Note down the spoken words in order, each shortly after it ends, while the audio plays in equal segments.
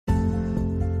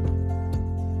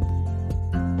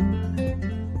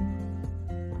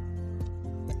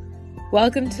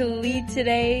Welcome to Lead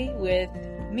Today with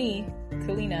me,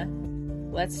 Kalina.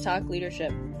 Let's talk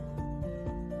leadership.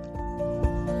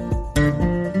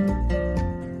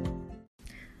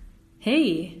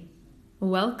 Hey,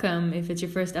 welcome. If it's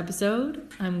your first episode,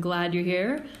 I'm glad you're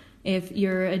here. If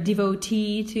you're a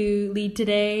devotee to Lead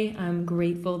Today, I'm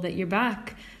grateful that you're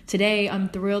back. Today, I'm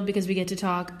thrilled because we get to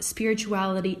talk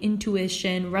spirituality,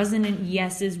 intuition, resonant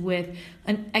yeses with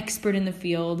an expert in the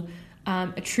field,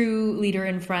 a true leader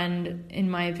and friend, in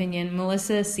my opinion.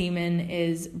 Melissa Seaman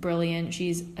is brilliant.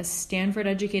 She's a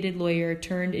Stanford-educated lawyer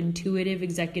turned intuitive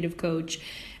executive coach,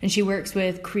 and she works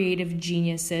with creative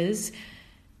geniuses.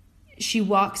 She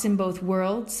walks in both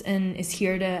worlds and is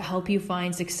here to help you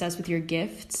find success with your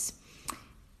gifts.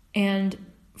 And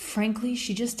frankly,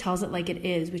 she just tells it like it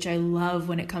is, which I love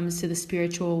when it comes to the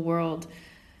spiritual world.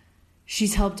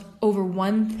 She's helped over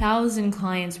 1,000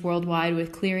 clients worldwide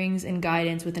with clearings and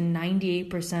guidance with a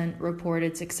 98%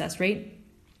 reported success rate.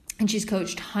 And she's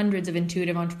coached hundreds of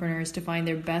intuitive entrepreneurs to find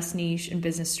their best niche and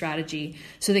business strategy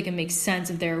so they can make sense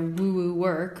of their woo-woo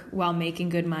work while making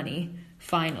good money,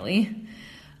 finally.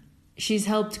 She's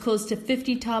helped close to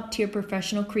 50 top-tier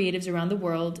professional creatives around the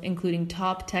world, including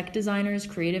top tech designers,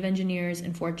 creative engineers,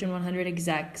 and Fortune 100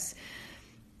 execs.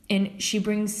 And she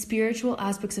brings spiritual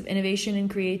aspects of innovation and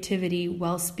creativity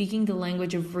while speaking the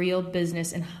language of real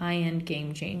business and high-end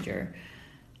game changer.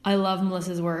 I love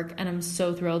Melissa's work, and I'm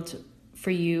so thrilled for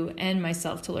you and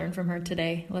myself to learn from her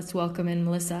today. Let's welcome in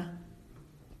Melissa.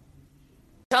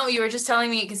 You were just telling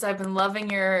me, because I've been loving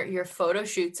your photo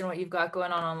shoots and what you've got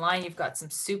going on online. You've got some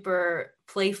super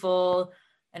playful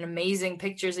and amazing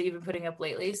pictures that you've been putting up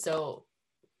lately. So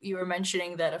you were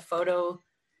mentioning that a photo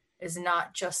is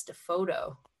not just a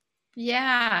photo.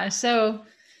 Yeah. So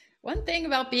one thing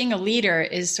about being a leader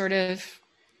is sort of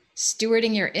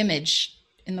stewarding your image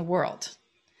in the world.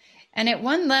 And at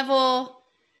one level,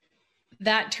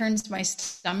 that turns my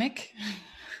stomach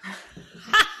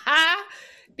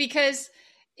because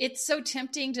it's so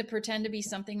tempting to pretend to be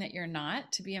something that you're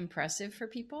not, to be impressive for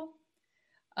people.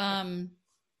 And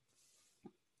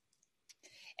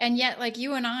yet, like,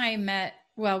 you and I met,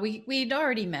 well, we'd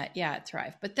already met, at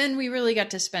Thrive, but then we really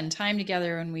got to spend time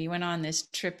together when we went on this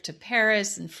trip to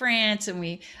Paris and France,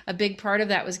 and a big part of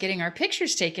that was getting our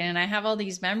pictures taken. And I have all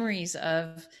these memories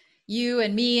of you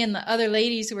and me and the other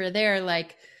ladies who were there,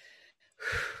 like,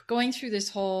 going through this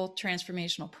whole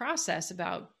transformational process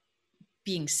about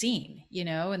being seen,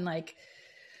 and like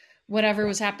whatever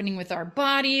was happening with our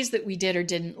bodies that we did or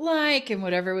didn't like, and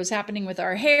whatever was happening with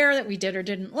our hair that we did or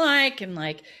didn't like, and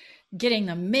like getting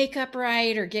the makeup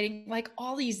right or getting like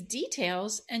all these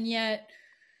details. And yet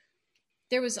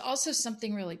there was also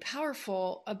something really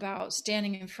powerful about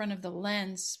standing in front of the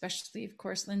lens, especially, of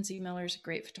course, Lindsay Miller's a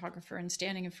great photographer, and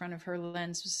standing in front of her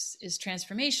lens is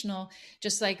transformational.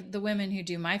 Just like the women who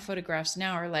do my photographs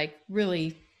now are like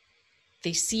really,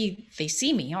 they see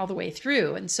me all the way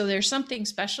through. And so there's something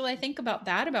special, I think,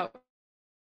 about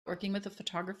working with a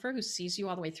photographer who sees you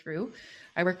all the way through.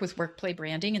 I work with Workplay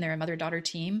Branding, and they're a mother-daughter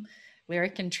team.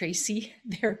 Lyric and Tracy,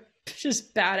 they're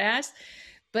just badass.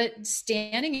 But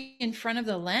standing in front of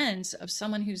the lens of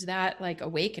someone who's that like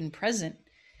awake and present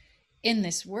in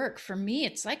this work, for me,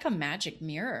 it's like a magic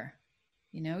mirror.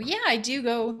 I do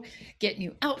go get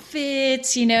new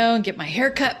outfits, and get my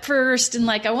hair cut first. And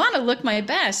like, I want to look my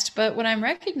best. But what I'm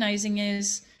recognizing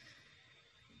is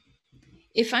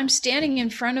if I'm standing in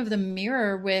front of the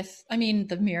mirror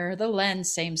the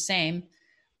lens, same,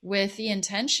 with the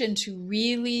intention to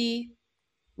really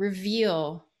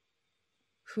reveal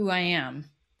who I am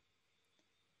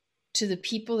to the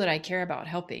people that I care about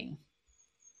helping,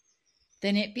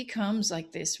 then it becomes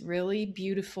like this really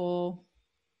beautiful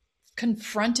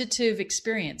confrontative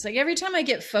experience. Like every time I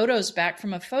get photos back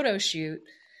from a photo shoot,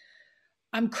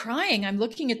 I'm crying. I'm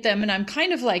looking at them and I'm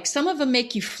kind of like, some of them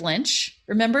make you flinch.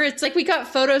 Remember, it's like we got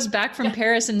photos back from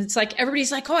Paris and it's like,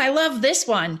 everybody's like, oh, I love this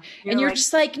one. And you're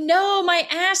just like, no, my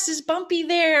ass is bumpy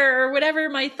there, or whatever,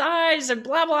 my thighs are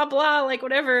blah, blah, blah, like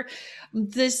whatever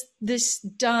this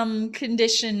dumb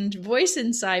conditioned voice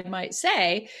inside might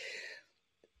say.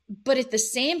 But at the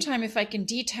same time, if I can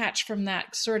detach from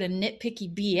that sort of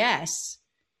nitpicky BS,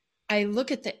 I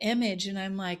look at the image and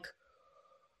I'm like,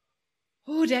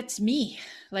 oh, that's me.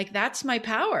 Like, that's my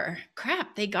power.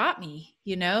 Crap, they got me,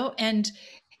 And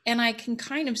I can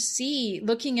kind of see,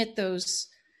 looking at those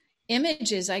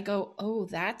images, I go, oh,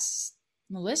 that's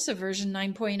Melissa version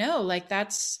 9.0. Like,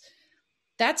 that's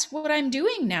what I'm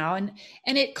doing now. And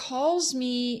it calls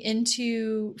me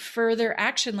into further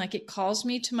action. Like, it calls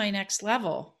me to my next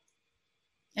level.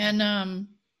 And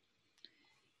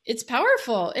It's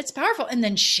powerful. It's powerful. And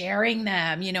then sharing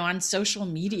them, on social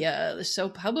media so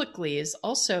publicly is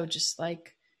also just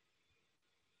like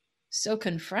so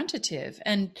confrontative.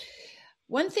 And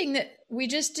one thing that we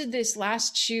just did this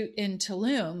last shoot in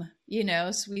Tulum,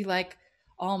 so we like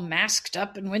all masked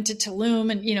up and went to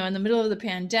Tulum and, in the middle of the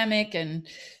pandemic and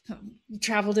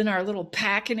traveled in our little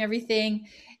pack and everything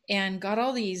and got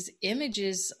all these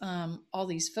images, all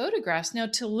these photographs. Now,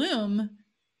 Tulum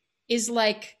is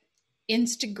like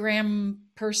Instagram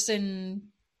person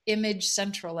image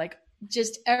central, like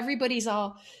just everybody's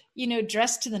all,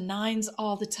 dressed to the nines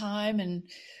all the time and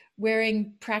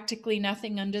wearing practically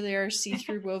nothing under their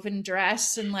see-through woven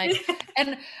dress. And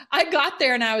and I got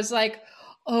there and I was like,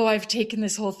 oh, I've taken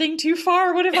this whole thing too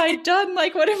far. What have I done?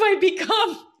 Like, what have I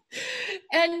become?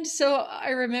 And so I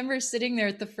remember sitting there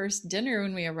at the first dinner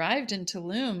when we arrived in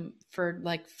Tulum for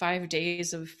like 5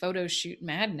 days of photo shoot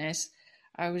madness.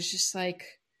 I was just like,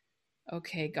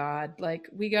 okay, God, like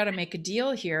we got to make a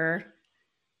deal here.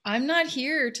 I'm not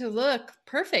here to look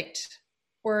perfect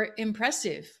or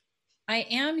impressive. I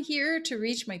am here to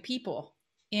reach my people.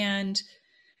 And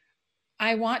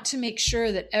I want to make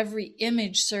sure that every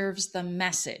image serves the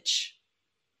message,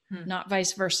 not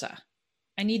vice versa.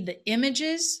 I need the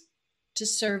images to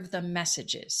serve the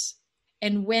messages.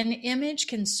 And when image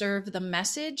can serve the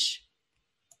message,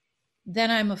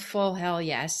 then I'm a full hell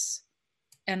yes.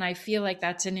 And I feel like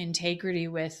that's in integrity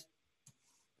with,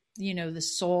 the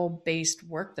soul-based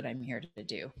work that I'm here to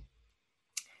do.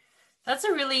 That's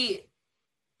a really,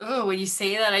 when you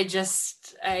say that,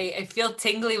 I feel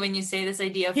tingly when you say this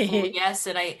idea of full yes.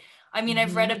 And I mean,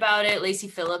 I've read about it. Lacey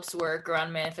Phillips' work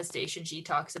around manifestation. She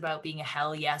talks about being a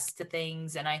hell yes to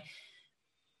things. And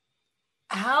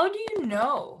how do you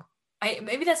know?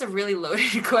 Maybe that's a really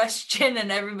loaded question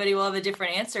and everybody will have a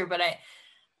different answer, but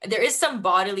there is some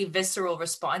bodily visceral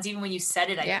response. Even when you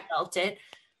said it, I felt it.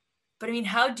 But I mean,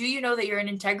 how do you know that you're in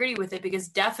integrity with it? Because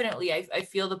definitely I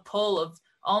feel the pull of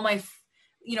all my,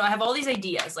 I have all these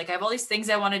ideas, like I have all these things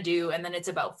I want to do. And then it's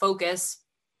about focus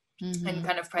and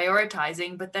kind of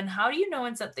prioritizing. But then how do you know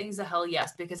when something's a hell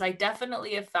yes? Because I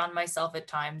definitely have found myself at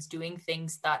times doing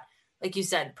things that, like you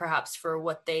said, perhaps for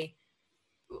what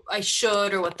I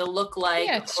should or what they'll look like.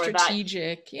 Yeah, it's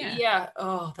strategic. Yeah.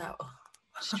 Oh, that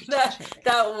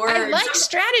word. I like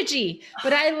strategy,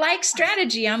 but I like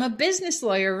strategy. I'm a business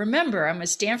lawyer. Remember, I'm a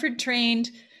Stanford trained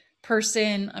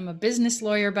person. I'm a business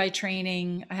lawyer by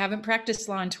training. I haven't practiced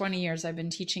law in 20 years. I've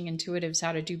been teaching intuitives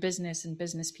how to do business and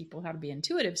business people how to be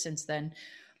intuitive since then.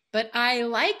 But I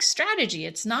like strategy.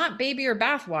 It's not baby or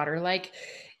bathwater. Like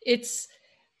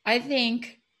I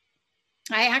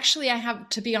have,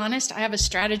 to be honest, I have a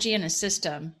strategy and a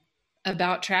system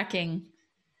about tracking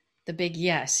the big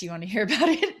yes. You want to hear about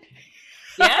it?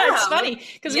 Yeah. It's funny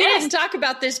because we didn't talk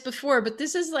about this before, but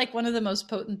this is like one of the most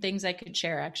potent things I could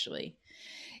share actually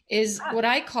is what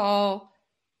I call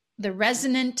the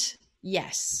resonant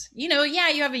yes. You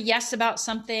have a yes about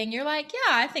something. You're like,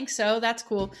 yeah, I think so. That's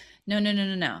cool.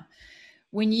 No.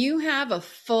 When you have a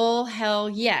full hell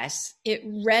yes, it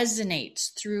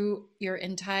resonates through your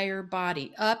entire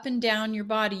body, up and down your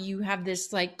body. You have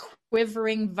this like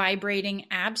quivering, vibrating,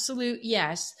 absolute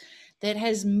yes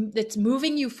that's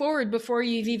moving you forward before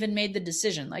you've even made the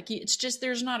decision. Like it's just,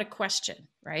 there's not a question,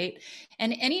 right?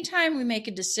 And anytime we make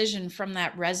a decision from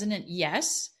that resonant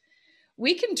yes,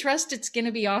 we can trust it's going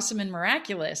to be awesome and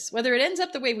miraculous. Whether it ends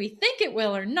up the way we think it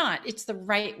will or not, it's the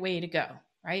right way to go,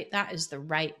 right? That is the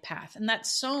right path. And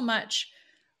that's so much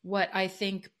what I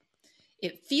think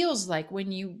it feels like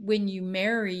when you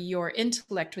marry your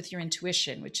intellect with your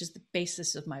intuition, which is the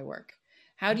basis of my work.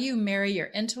 How do you marry your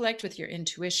intellect with your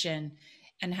intuition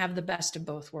and have the best of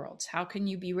both worlds? How can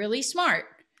you be really smart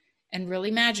and really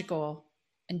magical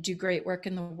and do great work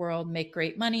in the world, make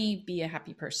great money, be a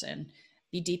happy person,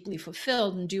 be deeply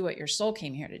fulfilled, and do what your soul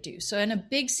came here to do? So, and a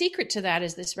big secret to that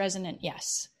is this resonant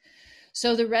yes.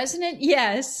 So the resonant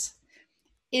yes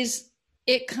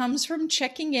it comes from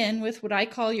checking in with what I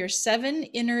call your 7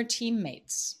 inner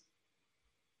teammates.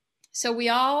 So we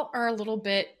all are a little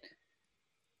bit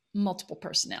multiple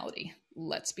personality,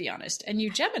 let's be honest. And you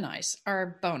Geminis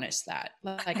are bonus that.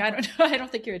 Like, I don't know, I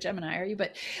don't think you're a Gemini, are you?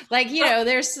 But like,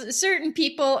 there's certain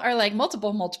people are like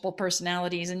multiple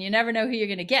personalities and you never know who you're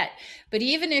going to get. But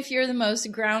even if you're the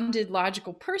most grounded,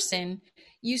 logical person,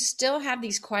 you still have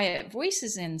these quiet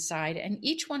voices inside and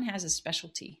each one has a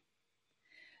specialty.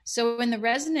 So in the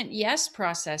resonant yes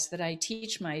process that I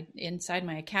teach inside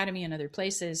my academy and other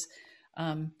places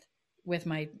with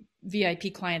my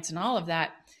VIP clients and all of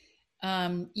that,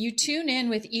 you tune in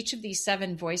with each of these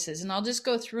 7 voices, and I'll just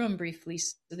go through them briefly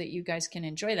so that you guys can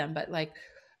enjoy them. But like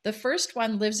The first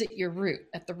one lives at your root,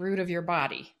 at the root of your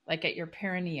body, like at your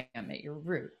perineum, at your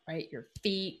root, right? Your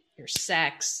feet, your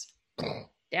sex,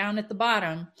 down at the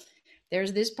bottom.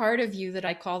 There's this part of you that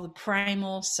I call the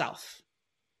primal self.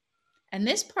 And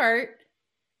this part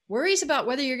worries about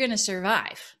whether you're going to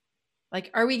survive. Like,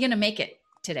 are we going to make it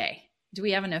today? Do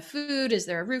we have enough food? Is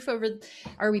there a roof over?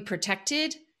 Are we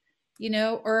protected?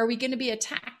 Or are we going to be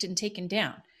attacked and taken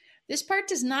down? This part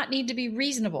does not need to be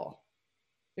reasonable.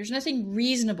 There's nothing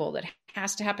reasonable that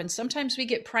has to happen. Sometimes we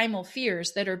get primal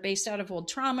fears that are based out of old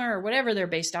trauma or whatever they're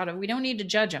based out of. We don't need to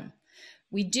judge them.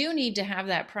 We do need to have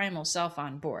that primal self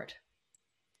on board.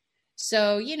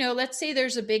 So, let's say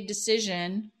there's a big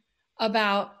decision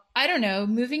about, I don't know,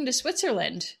 moving to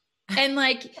Switzerland. And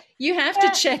you have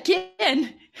to check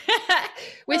in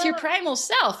with your primal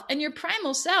self. And your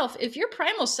primal self, if your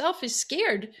primal self is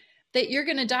scared that you're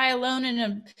going to die alone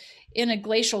in a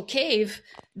glacial cave,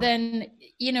 then,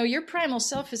 your primal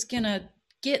self is going to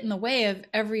get in the way of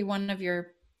every one of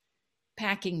your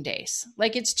packing days.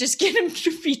 It's just going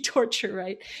to be torture,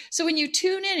 right? So when you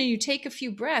tune in and you take a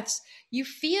few breaths, you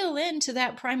feel into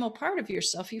that primal part of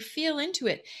yourself. You feel into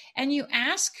it and you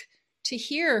ask to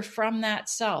hear from that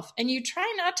self, and you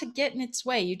try not to get in its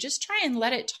way. You just try and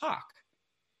let it talk.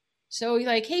 So you're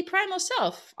like, hey, primal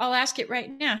self, I'll ask it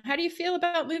right now. How do you feel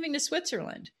about moving to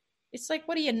Switzerland? It's like,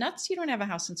 what are you, nuts? You don't have a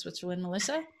house in Switzerland,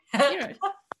 Melissa.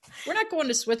 We're not going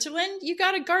to Switzerland. You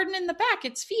got a garden in the back.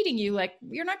 It's feeding you.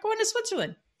 You're not going to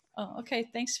Switzerland. Oh, okay.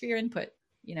 Thanks for your input.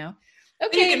 Okay.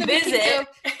 You can visit.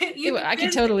 I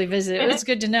can totally visit. It's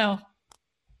good to know.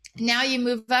 Now you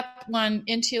move up one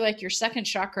into your second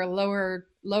chakra, lower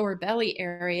belly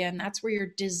area, and that's where your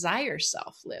desire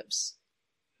self lives.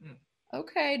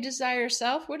 Okay, desire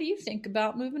self, what do you think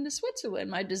about moving to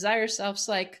Switzerland? My desire self's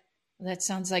like, that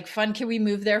sounds like fun. Can we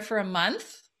move there for a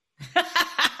month?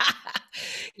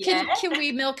 Can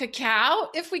we milk a cow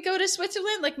if we go to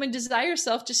Switzerland? My desire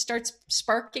self just starts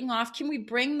sparking off. Can we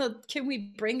bring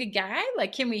a guy?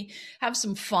 Can we have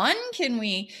some fun? Can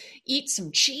we eat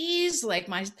some cheese?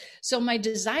 So my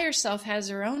desire self has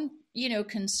her own,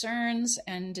 concerns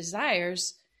and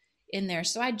desires in there.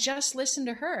 So I just listen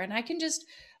to her, and I can just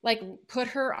put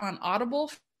her on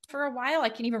Audible for a while. I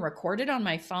can even record it on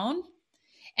my phone.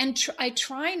 And I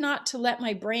try not to let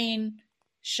my brain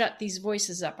shut these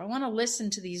voices up. I want to listen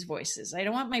to these voices. I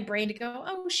don't want my brain to go,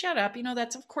 oh, shut up.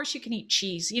 That's, of course you can eat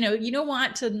cheese. You don't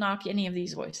want to knock any of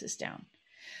these voices down.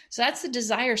 So that's the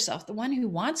desire self, the one who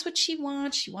wants what she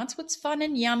wants. She wants what's fun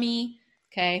and yummy.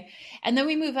 Okay. And then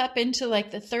we move up into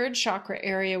the third chakra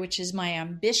area, which is my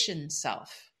ambition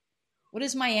self. What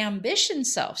does my ambition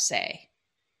self say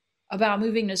about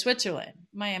moving to Switzerland?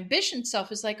 My ambition self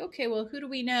is okay, well, who do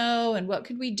we know and what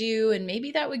could we do? And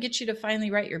maybe that would get you to finally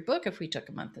write your book if we took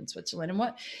a month in Switzerland. And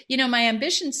what, my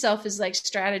ambition self is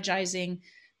strategizing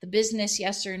the business,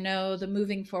 yes or no, the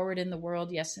moving forward in the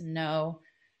world, yes and no.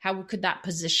 How could that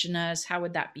position us? How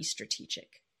would that be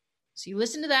strategic? So you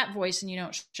listen to that voice and you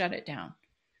don't shut it down.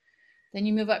 Then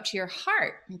you move up to your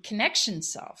heart and connection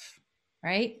self,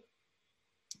 right?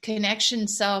 Connection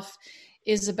self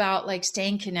is about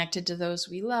staying connected to those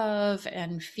we love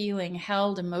and feeling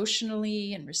held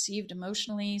emotionally and received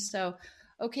emotionally. So,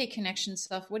 okay, connection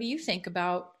self, what do you think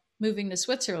about moving to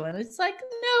Switzerland? It's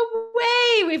no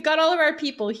way. We've got all of our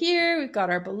people here. We've got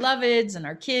our beloveds and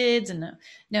our kids. And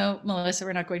no, Melissa,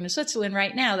 we're not going to Switzerland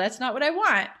right now. That's not what I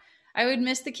want. I would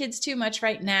miss the kids too much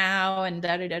right now. And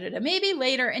maybe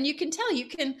later. And you can tell, you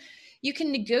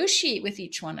can negotiate with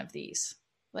each one of these.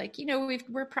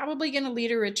 We're probably going to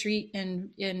lead a retreat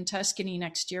in Tuscany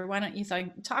next year. Why don't you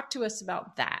talk to us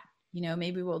about that?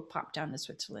 Maybe we'll pop down to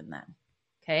Switzerland then.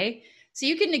 Okay. So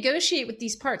you can negotiate with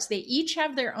these parts. They each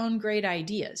have their own great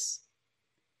ideas.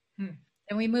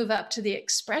 And we move up to the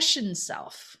expression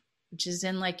self, which is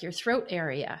in your throat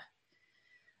area.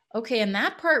 Okay. And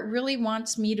that part really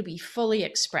wants me to be fully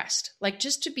expressed,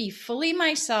 just to be fully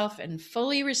myself and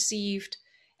fully received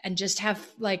and just have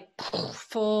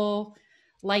full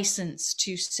license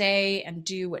to say and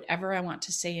do whatever I want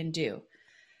to say and do.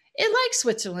 It likes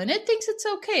Switzerland. It thinks it's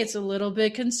okay. It's a little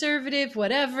bit conservative,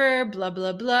 whatever, blah,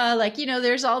 blah, blah.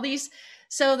 There's all these.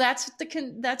 So that's what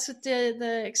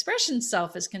the expression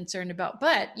self is concerned about.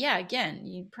 But yeah, again,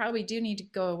 you probably do need to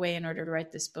go away in order to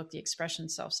write this book. The expression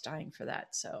self's dying for that.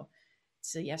 So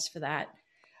it's a yes for that.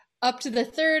 Up to the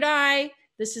third eye,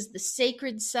 this is the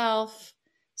sacred self.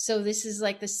 So this is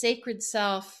the sacred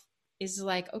self is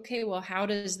okay, well, how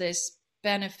does this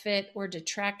benefit or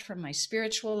detract from my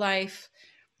spiritual life,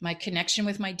 my connection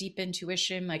with my deep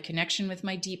intuition, my connection with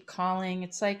my deep calling?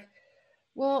 It's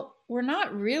well, we're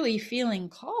not really feeling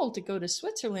called to go to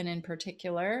Switzerland in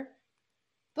particular.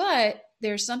 But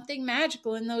there's something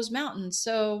magical in those mountains.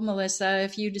 So, Melissa,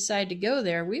 if you decide to go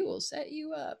there, we will set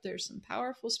you up. There's some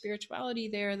powerful spirituality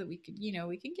there that we could,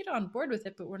 we can get on board with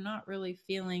it, but we're not really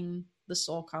feeling the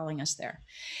soul calling us there.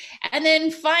 And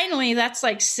then finally, that's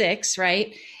like 6,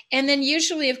 right? And then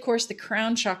usually, of course, the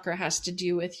crown chakra has to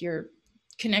do with your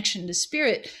connection to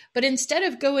spirit. But instead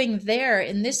of going there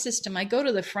in this system, I go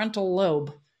to the frontal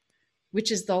lobe,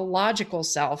 which is the logical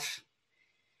self.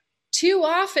 Too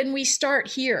often we start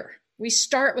here. We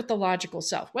start with the logical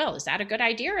self. Well, is that a good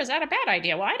idea or is that a bad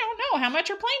idea? Well, I don't know. How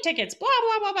much are plane tickets? Blah,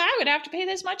 blah, blah, blah. I would have to pay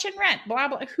this much in rent. Blah,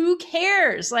 blah. Who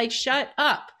cares? Like, shut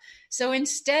up. So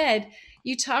instead,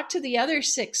 you talk to the other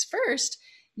 6 first.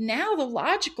 Now the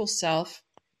logical self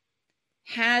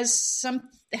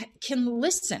can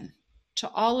listen to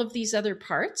all of these other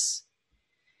parts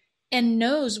and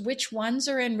knows which ones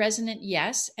are in resonant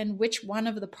yes and which one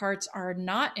of the parts are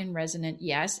not in resonant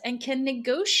yes, and can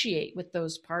negotiate with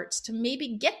those parts to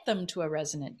maybe get them to a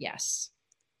resonant yes.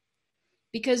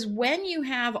 Because when you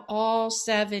have all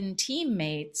 7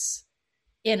 teammates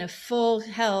in a full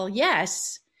hell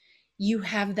yes, you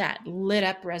have that lit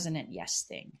up resonant yes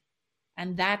thing.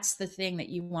 And that's the thing that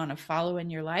you want to follow in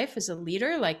your life as a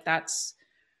leader. Like that's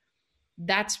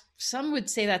some would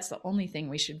say that's the only thing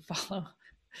we should follow.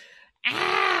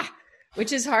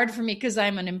 Which is hard for me because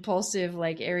I'm an impulsive,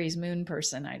 like Aries moon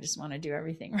person. I just want to do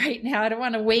everything right now. I don't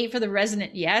want to wait for the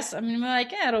resonant yes. I mean, I'm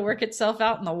like, it'll work itself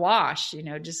out in the wash,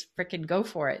 just freaking go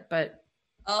for it. But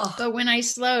when I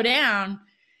slow down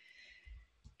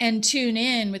and tune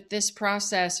in with this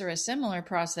process or a similar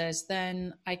process,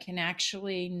 then I can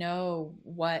actually know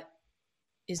what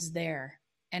is there.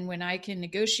 And when I can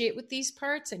negotiate with these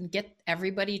parts and get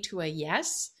everybody to a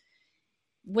yes,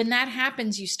 when that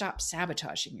happens, you stop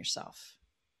sabotaging yourself.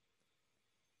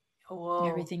 Whoa.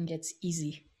 Everything gets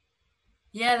easy.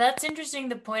 Yeah, that's interesting,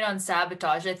 the point on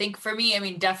sabotage. I think for me,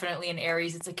 definitely in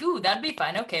Aries, it's like, ooh, that'd be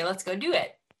fun. Okay, let's go do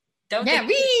it. Let's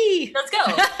go.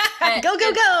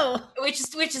 Go.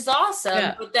 Which is awesome.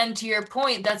 Yeah. But then to your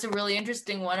point, that's a really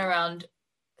interesting one around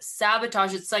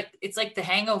sabotage. It's like the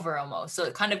hangover almost. So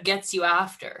it kind of gets you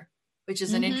after, which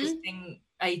is an interesting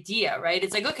idea, right?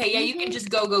 It's like, okay, yeah, you can just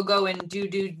go and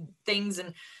do things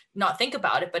and not think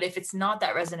about it. But if it's not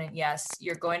that resonant yes,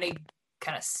 you're going to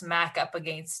kind of smack up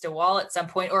against a wall at some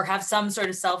point, or have some sort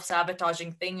of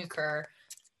self-sabotaging thing occur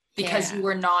because you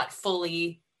were not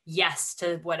fully yes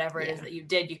to whatever it is that you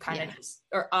did. You kind of just,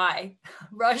 or I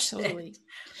rushed it.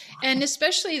 And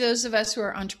especially those of us who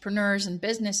are entrepreneurs and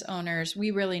business owners,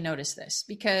 we really notice this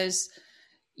because,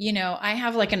 I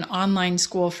have like an online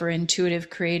school for intuitive,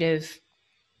 creative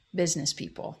business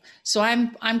people. So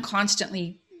I'm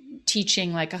constantly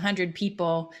teaching like 100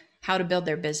 people how to build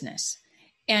their business.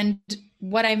 And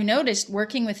what I've noticed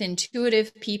working with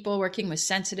intuitive people, working with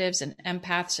sensitives and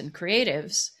empaths and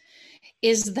creatives,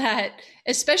 is that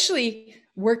especially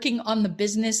working on the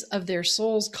business of their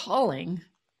soul's calling,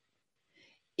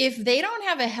 if they don't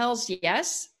have a hell's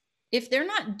yes, if they're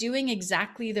not doing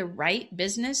exactly the right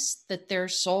business that their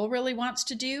soul really wants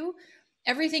to do,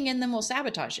 everything in them will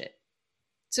sabotage it.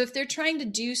 So if they're trying to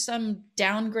do some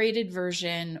downgraded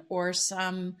version or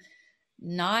some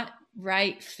not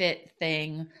right fit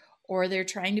thing, or they're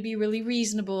trying to be really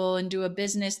reasonable and do a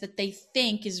business that they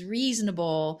think is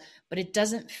reasonable, but it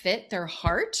doesn't fit their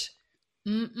heart,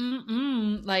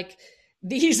 like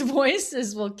these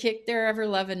voices will kick their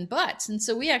ever-loving butts. And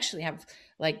so we actually have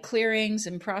like clearings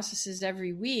and processes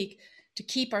every week to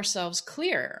keep ourselves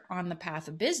clear on the path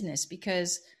of business,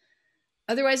 because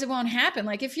otherwise it won't happen.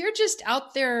 Like if you're just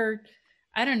out there,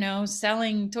 I don't know,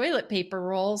 selling toilet paper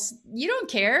rolls, you don't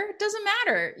care. It doesn't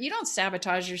matter. You don't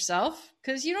sabotage yourself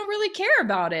because you don't really care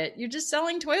about it. You're just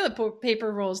selling toilet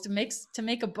paper rolls to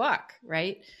make a buck,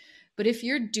 right? But if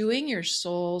you're doing your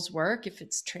soul's work, if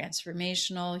it's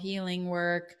transformational healing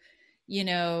work,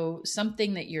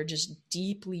 something that you're just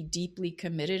deeply, deeply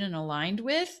committed and aligned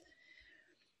with,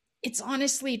 it's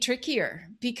honestly trickier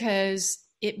because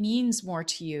it means more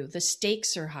to you. The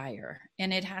stakes are higher,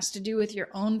 and it has to do with your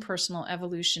own personal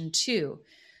evolution too.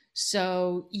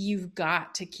 So you've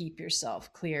got to keep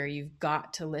yourself clear. You've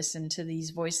got to listen to these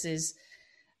voices.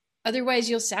 Otherwise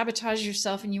you'll sabotage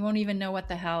yourself and you won't even know what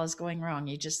the hell is going wrong.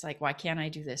 You're just like, why can't I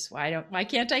do this? Why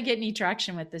can't I get any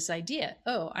traction with this idea?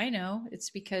 Oh, I know. It's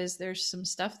because there's some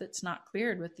stuff that's not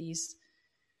cleared with these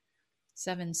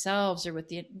 7 selves, or with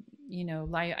the,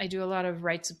 I do a lot of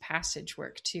rites of passage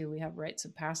work too. We have rites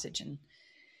of passage, and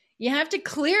you have to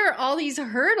clear all these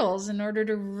hurdles in order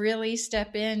to really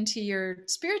step into your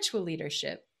spiritual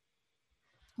leadership,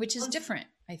 which is different,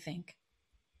 I think.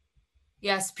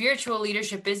 Yeah, spiritual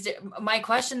leadership is my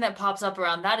question that pops up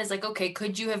around that is like, okay,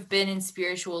 could you have been in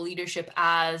spiritual leadership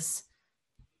as,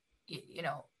 you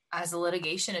know, as a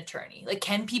litigation attorney? Like,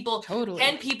 can people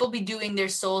be doing their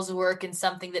soul's work in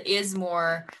something that is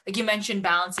more, like you mentioned,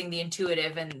 balancing the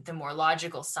intuitive and the more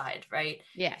logical side, right?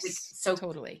 Yes. Like, so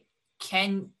totally.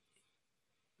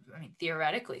 I mean,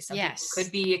 theoretically, some yes. people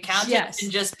could be accountants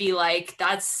and just be like,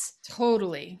 that's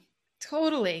totally.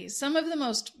 Some of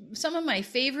my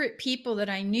favorite people that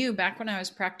I knew back when I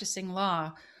was practicing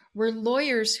law were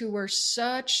lawyers who were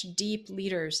such deep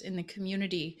leaders in the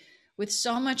community with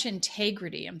so much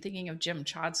integrity. I'm thinking of Jim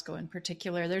Chodsko in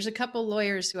particular. There's a couple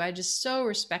lawyers who I just so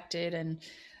respected,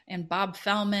 and Bob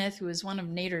Felmuth, who was one of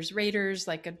Nader's Raiders,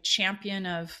 like a champion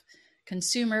of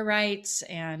consumer rights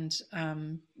and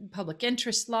public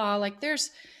interest law. Like there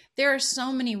are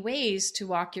so many ways to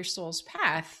walk your soul's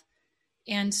path,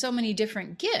 and so many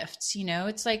different gifts.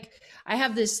 It's like I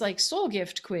have this like soul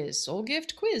gift quiz,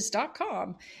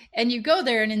 soulgiftquiz.com, and you go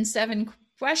there and in 7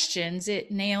 questions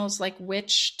it nails like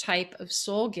which type of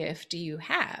soul gift do you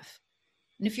have.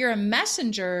 And if you're a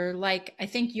messenger, like I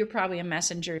think you're probably a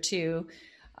messenger too,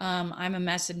 I'm a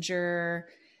messenger,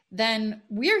 then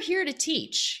we're here to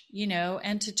teach,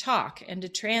 and to talk and to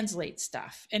translate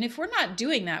stuff. And if we're not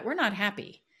doing that, we're not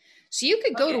happy. So you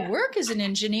could go to work as an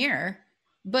engineer,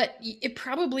 but it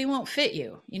probably won't fit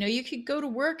you. You could go to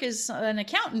work as an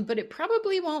accountant, but it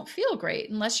probably won't feel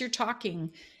great unless you're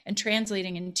talking and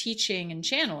translating and teaching and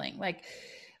channeling.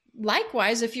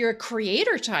 Likewise, if you're a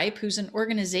creator type who's an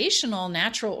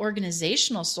natural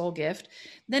organizational soul gift,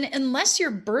 then unless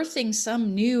you're birthing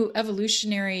some new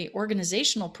evolutionary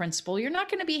organizational principle, you're not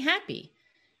going to be happy.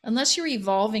 Unless you're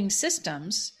evolving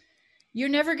systems, you're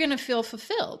never going to feel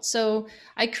fulfilled. So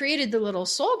I created the little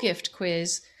soul gift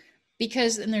quiz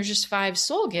and there's just 5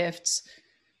 soul gifts,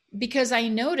 because I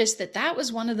noticed that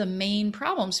was one of the main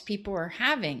problems people are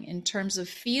having in terms of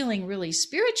feeling really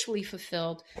spiritually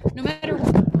fulfilled, no matter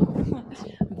what.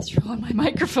 I'm throwing my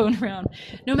microphone around.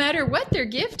 No matter what their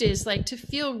gift is, like to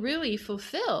feel really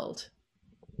fulfilled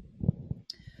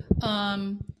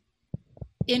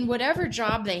in whatever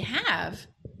job they have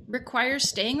requires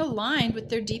staying aligned with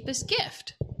their deepest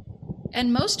gift.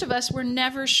 And most of us were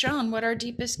never shown what our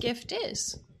deepest gift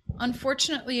is.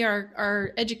 Unfortunately,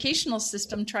 our educational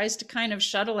system tries to kind of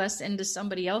shuttle us into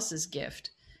somebody else's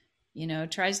gift,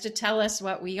 tries to tell us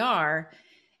what we are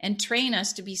and train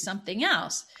us to be something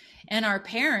else. And our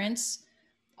parents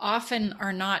often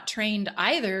are not trained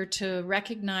either to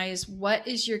recognize what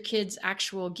is your kid's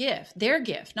actual gift, their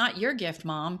gift, not your gift,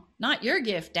 mom, not your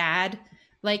gift, dad.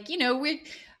 I think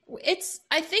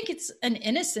it's an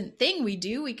innocent thing we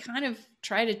do. We kind of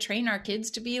try to train our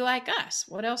kids to be like us.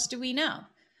 What else do we know?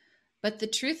 But the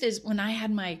truth is, when I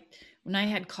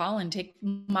had Colin take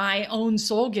my own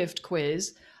soul gift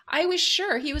quiz, I was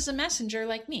sure he was a messenger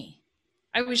like me.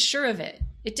 I was sure of it.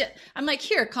 I'm like,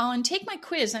 here, Colin, take my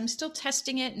quiz. I'm still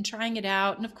testing it and trying it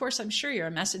out. And of course, I'm sure you're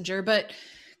a messenger, but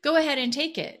go ahead and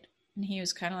take it. And he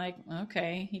was kind of like,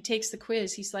 okay. He takes the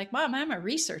quiz. He's like, Mom, I'm a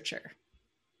researcher.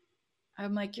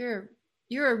 I'm like, you're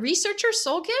a researcher,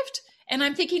 soul gift? And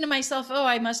I'm thinking to myself, oh,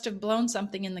 I must have blown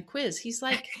something in the quiz. He's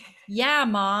like, yeah,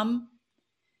 Mom.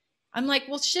 I'm like,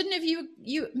 well, shouldn't have you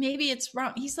maybe it's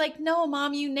wrong. He's like, no,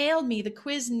 Mom, you nailed me. The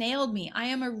quiz nailed me. I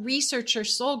am a researcher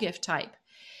soul gift type.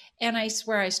 And I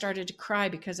swear I started to cry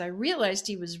because I realized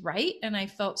he was right. And I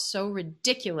felt so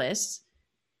ridiculous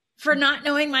for not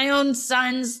knowing my own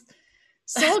son's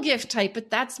soul gift type. But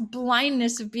that's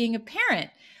blindness of being a parent.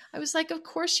 I was like, of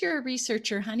course you're a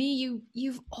researcher, honey.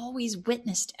 You've always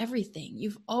witnessed everything.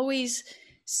 You've always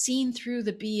seen through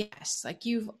the BS. Like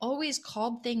you've always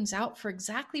called things out for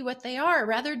exactly what they are,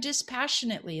 rather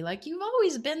dispassionately. Like you've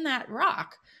always been that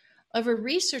rock of a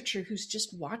researcher who's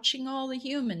just watching all the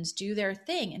humans do their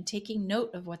thing and taking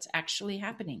note of what's actually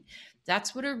happening.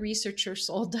 That's what a researcher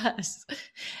soul does.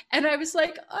 And I was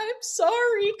like, I'm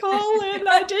sorry, Colin.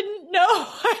 I didn't know.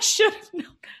 I should have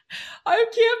known. I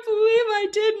can't believe I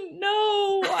didn't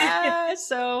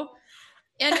know.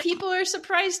 And people are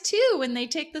surprised too when they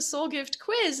take the soul gift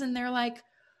quiz and they're like,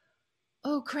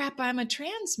 oh crap, I'm a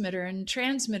transmitter. And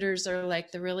transmitters are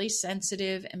like the really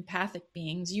sensitive, empathic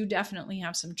beings. You definitely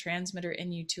have some transmitter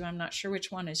in you too. I'm not sure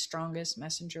which one is strongest,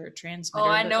 messenger or transmitter. Oh,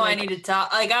 I know I need to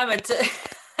talk. Like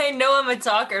I know I'm a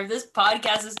talker. If this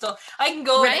podcast is still, I can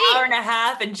go an hour and a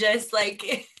half and just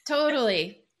like.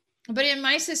 Totally. But in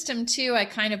my system too, I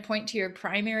kind of point to your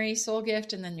primary soul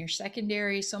gift and then your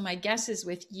secondary. So my guess is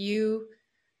with you,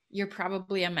 you're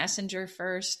probably a messenger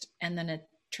first and then a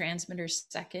transmitter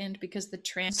second, because the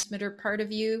transmitter part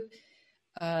of you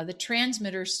The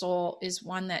transmitter soul is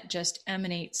one that just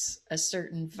emanates a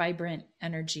certain vibrant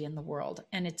energy in the world.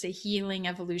 And it's a healing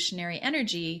evolutionary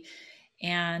energy.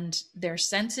 And they're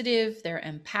sensitive, they're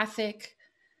empathic,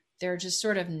 they're just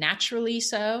sort of naturally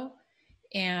so.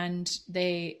 And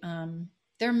they're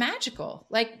magical.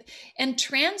 Like, and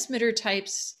transmitter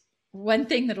types, one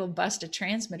thing that'll bust a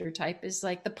transmitter type is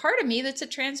like the part of me that's a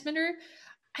transmitter,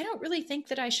 I don't really think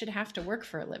that I should have to work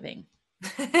for a living.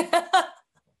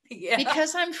 Yeah.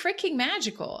 Because I'm freaking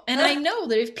magical. And I know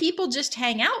that if people just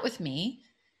hang out with me,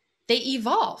 they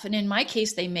evolve. And in my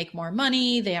case, they make more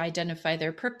money, they identify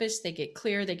their purpose, they get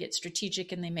clear, they get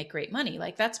strategic, and they make great money.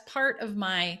 Like, that's part of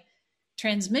my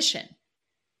transmission.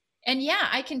 And yeah,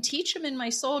 I can teach them in my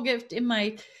soul gift, in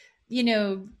my,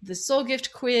 the soul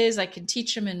gift quiz. I can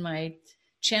teach them in my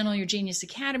Channel Your Genius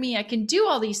Academy. I can do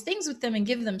all these things with them and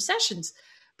give them sessions.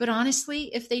 But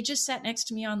honestly, if they just sat next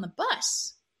to me on the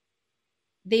bus,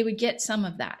 they would get some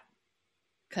of that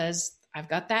because I've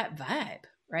got that vibe,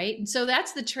 right? And so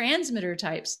that's the transmitter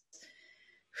types.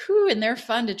 Whew, and they're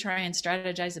fun to try and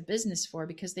strategize a business for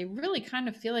because they really kind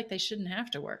of feel like they shouldn't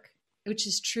have to work, which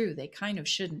is true. They kind of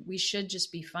shouldn't. We should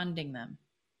just be funding them.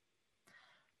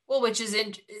 Well, which is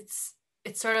it's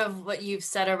sort of what you've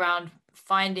said around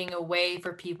finding a way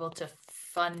for people to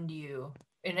fund you.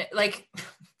 And it, like,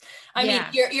 I mean,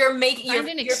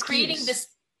 you're creating this,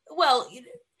 well,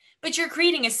 but you're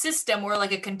creating a system or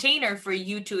like a container for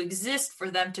you to exist,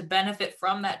 for them to benefit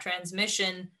from that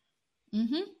transmission.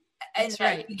 Mm-hmm. And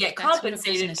right. You get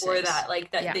compensated for that,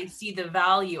 like that they see the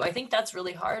value. I think that's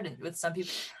really hard with some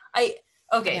people.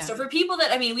 So for people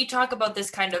that, I mean, we talk about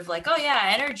this kind of like, oh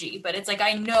yeah, energy, but it's like,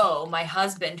 I know my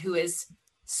husband who is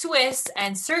Swiss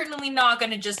and certainly not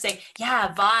going to just say,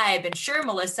 yeah, vibe. And sure,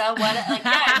 Melissa, what, like,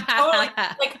 yeah, totally.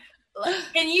 like,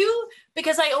 can you,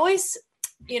 because I always,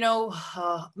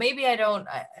 maybe I don't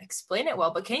explain it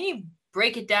well, but can you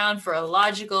break it down for a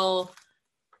logical,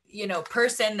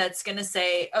 person that's going to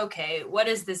say, okay, what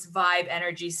is this vibe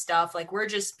energy stuff? Like, we're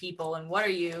just people. And what are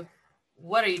you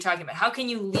talking about? How can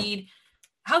you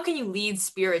lead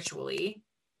spiritually?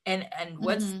 And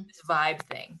what's this vibe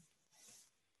thing?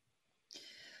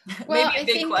 Well,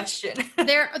 maybe a big question.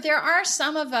 there are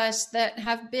some of us that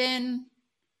have been,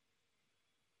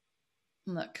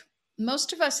 look,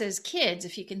 most of us as kids,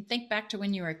 if you can think back to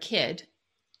when you were a kid,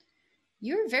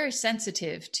 you were very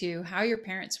sensitive to how your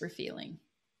parents were feeling.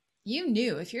 You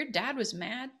knew if your dad was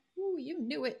mad, you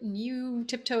knew it and you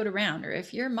tiptoed around. Or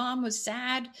if your mom was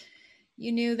sad,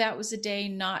 you knew that was a day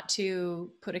not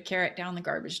to put a carrot down the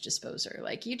garbage disposer.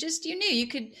 Like you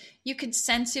knew you could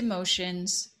sense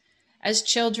emotions. As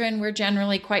children, we're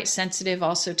generally quite sensitive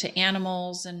also to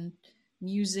animals and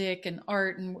music and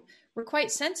art, and we're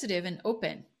quite sensitive and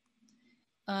open.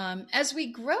 As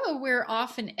we grow, we're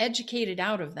often educated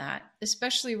out of that,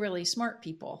 especially really smart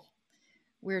people.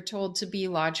 We're told to be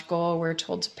logical. We're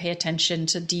told to pay attention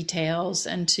to details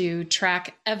and to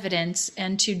track evidence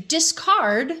and to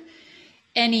discard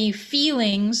any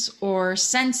feelings or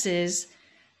senses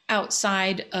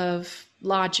outside of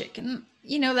logic. And,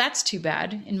 that's too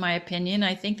bad, in my opinion.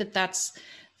 I think that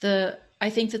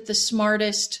the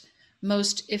smartest,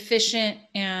 most efficient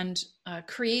and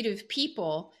creative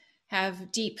people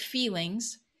have deep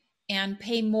feelings and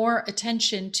pay more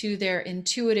attention to their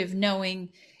intuitive knowing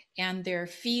and their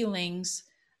feelings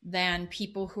than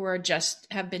people who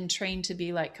have been trained to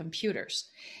be like computers.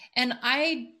 And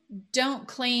I don't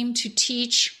claim to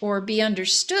teach or be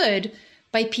understood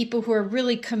by people who are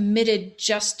really committed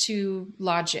just to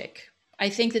logic. I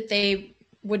think that they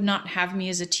would not have me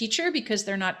as a teacher because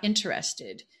they're not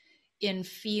interested in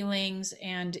feelings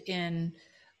and in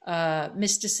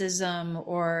mysticism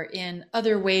or in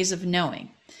other ways of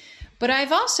knowing. But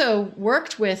I've also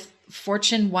worked with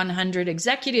Fortune 100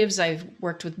 executives. I've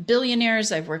worked with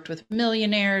billionaires. I've worked with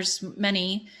millionaires,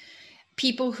 many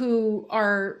people who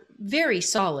are very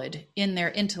solid in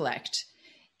their intellect.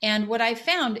 And what I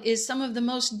found is some of the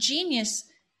most genius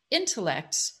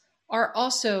intellects are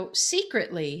also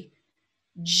secretly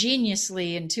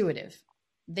geniusly intuitive.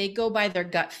 They go by their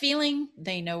gut feeling.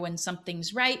 They know when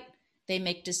something's right. They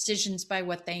make decisions by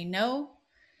what they know.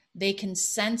 They can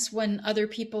sense when other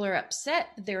people are upset.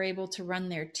 They're able to run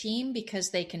their team because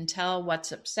they can tell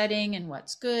what's upsetting and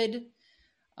what's good.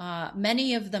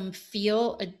 Many of them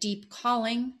feel a deep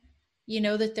calling,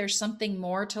 that there's something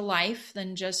more to life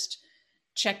than just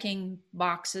checking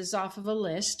boxes off of a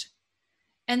list.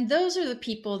 And those are the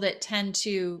people that tend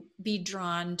to be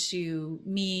drawn to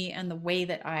me and the way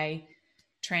that I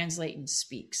translate and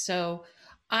speak. So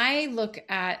I look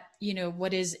at,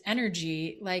 what is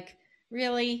energy? Like,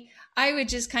 really, I would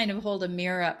just kind of hold a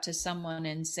mirror up to someone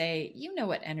and say, you know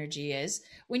what energy is.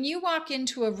 When you walk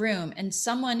into a room and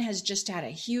someone has just had a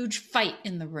huge fight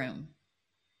in the room,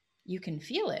 you can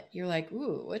feel it. You're like,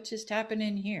 ooh, what just happened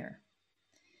in here?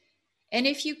 And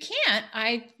if you can't,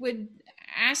 I would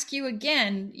ask you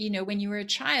again, when you were a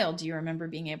child, do you remember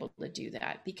being able to do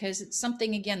that? Because it's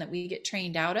something, again, that we get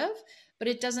trained out of, but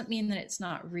it doesn't mean that it's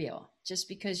not real. Just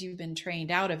because you've been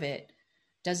trained out of it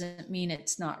doesn't mean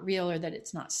it's not real or that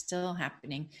it's not still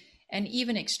happening. And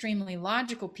even extremely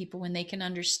logical people, when they can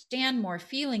understand more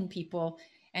feeling people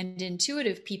and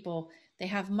intuitive people, they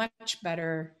have much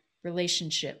better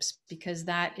relationships, because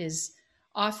that is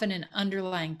often an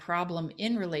underlying problem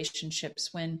in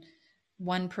relationships when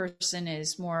one person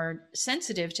is more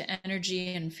sensitive to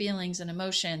energy and feelings and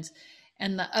emotions,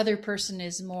 and the other person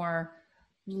is more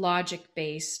logic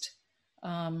based.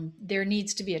 There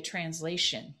needs to be a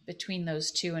translation between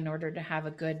those two in order to have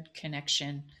a good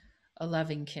connection, a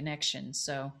loving connection.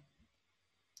 So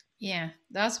yeah,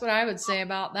 that's what I would say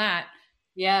about that.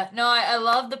 Yeah, no, I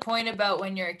love the point about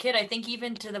when you're a kid. I think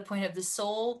even to the point of the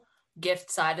soul gift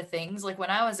side of things, like when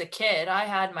I was a kid, I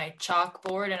had my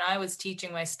chalkboard and I was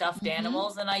teaching my stuffed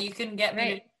animals, and you couldn't get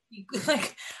me to,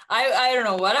 like, I don't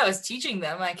know what I was teaching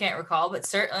them. I can't recall, but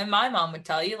certainly my mom would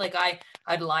tell you, like,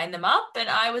 I'd line them up, and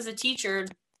I was a teacher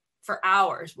for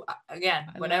hours. Again,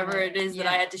 whatever it is that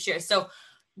I had to share. So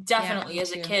definitely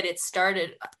as a kid, it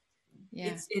started,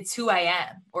 it's who I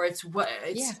am, or it's what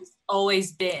it's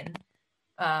always been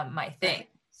my thing. Right.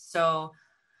 So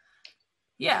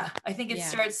yeah, I think it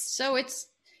starts. So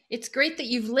it's great that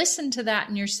you've listened to that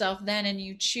in yourself then, and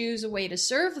you choose a way to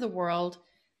serve the world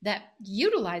that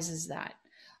utilizes that.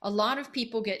 A lot of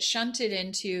people get shunted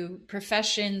into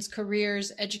professions,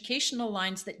 careers, educational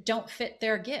lines that don't fit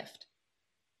their gift.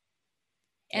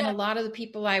 And a lot of the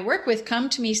people I work with come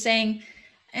to me saying,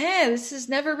 this has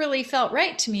never really felt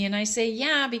right to me. And I say,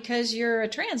 yeah, because you're a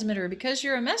transmitter, because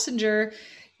you're a messenger,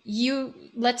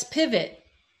 let's pivot.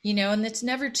 And it's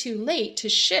never too late to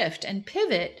shift and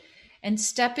pivot and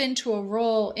step into a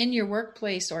role in your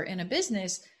workplace or in a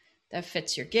business that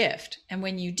fits your gift. And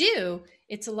when you do,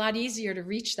 it's a lot easier to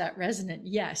reach that resonant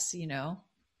yes,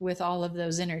 with all of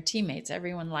those inner teammates.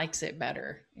 Everyone likes it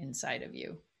better inside of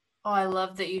you. Oh, I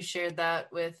love that you shared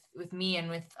that with me and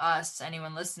with us,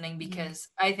 anyone listening, because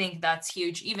I think that's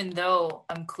huge. Even though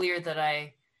I'm clear that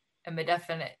I am a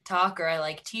definite talker, I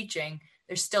like teaching,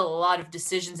 there's still a lot of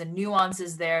decisions and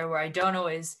nuances there where I don't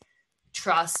always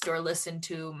trust or listen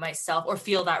to myself or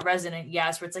feel that resonant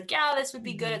yes, where it's like, yeah, this would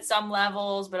be good at some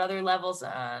levels, but other levels,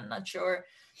 I'm not sure.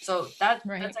 So that's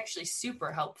actually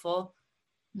super helpful.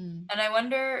 And I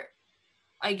wonder,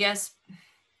 I guess,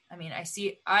 I mean, I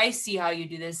see how you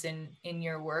do this in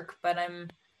your work, but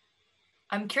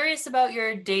I'm curious about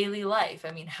your daily life.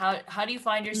 I mean, how do you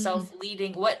find yourself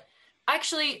leading?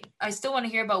 Actually, I still want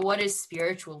to hear about what is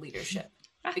spiritual leadership,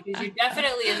 because you're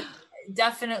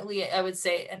definitely, I would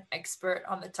say, an expert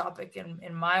on the topic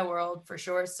in my world for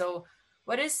sure. So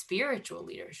what is spiritual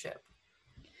leadership?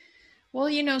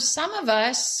 Well, some of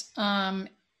us,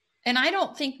 and I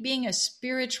don't think being a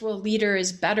spiritual leader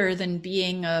is better than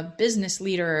being a business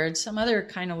leader or some other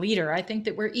kind of leader. I think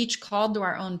that we're each called to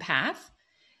our own path.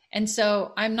 And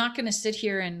so I'm not going to sit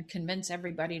here and convince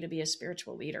everybody to be a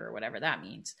spiritual leader or whatever that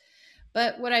means.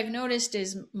 But what I've noticed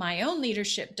is my own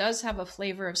leadership does have a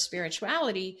flavor of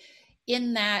spirituality,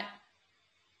 in that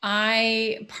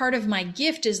part of my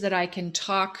gift is that I can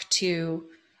talk to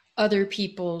other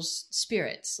people's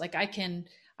spirits. Like I can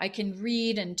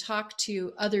read and talk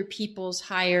to other people's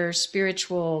higher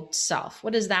spiritual self.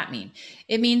 What does that mean?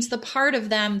 It means the part of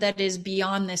them that is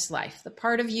beyond this life, the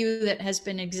part of you that has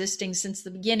been existing since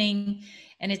the beginning.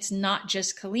 And it's not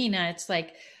just Kalina. It's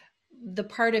like the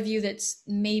part of you that's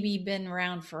maybe been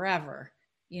around forever,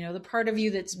 the part of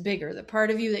you that's bigger, the part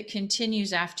of you that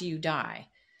continues after you die.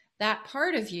 That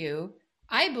part of you,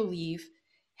 I believe,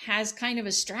 has kind of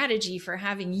a strategy for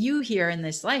having you here in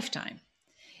this lifetime.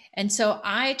 And so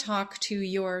I talk to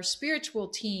your spiritual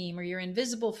team or your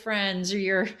invisible friends or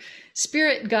your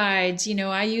spirit guides.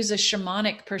 I use a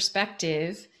shamanic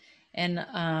perspective, and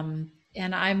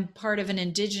I'm part of an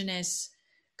indigenous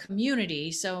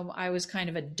community. So I was kind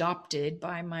of adopted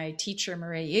by my teacher,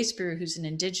 Maria Yesperu, who's an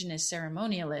indigenous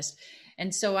ceremonialist.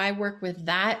 And so I work with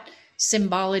that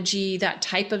symbology, that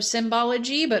type of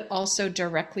symbology, but also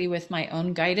directly with my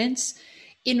own guidance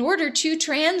in order to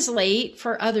translate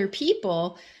for other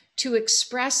people, to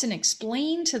express and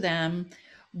explain to them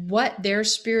what their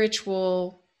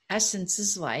spiritual essence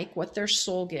is like, what their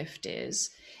soul gift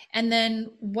is, and then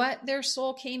what their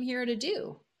soul came here to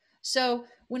do. So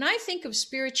when I think of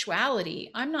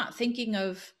spirituality, I'm not thinking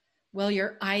of well,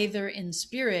 you're either in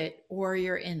spirit or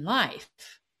you're in life.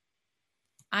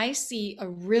 I see a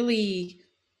really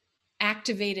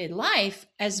activated life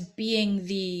as being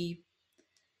the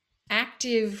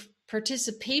active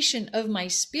participation of my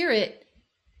spirit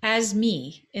as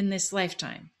me in this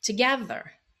lifetime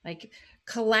together, like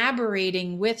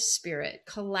collaborating with spirit,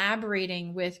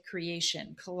 collaborating with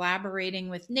creation, collaborating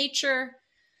with nature,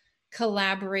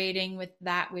 collaborating with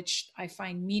that which I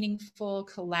find meaningful,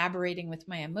 collaborating with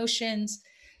my emotions.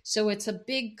 So it's a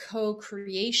big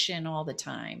co-creation all the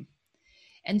time.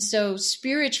 And so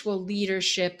spiritual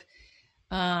leadership,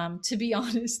 to be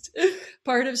honest,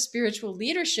 part of spiritual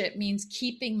leadership means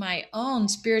keeping my own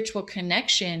spiritual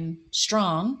connection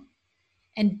strong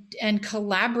and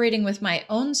collaborating with my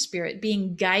own spirit,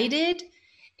 being guided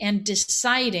and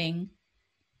deciding,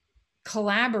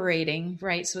 collaborating,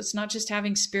 right? So it's not just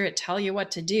having spirit tell you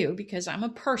what to do, because I'm a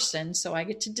person, so I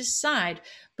get to decide,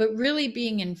 but really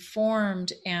being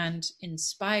informed and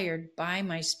inspired by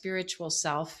my spiritual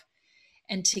self,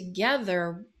 and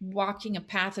together walking a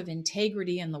path of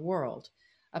integrity in the world,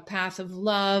 a path of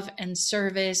love and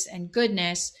service and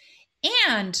goodness,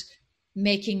 and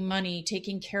making money,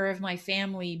 taking care of my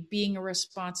family, being a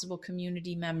responsible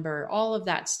community member, all of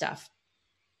that stuff.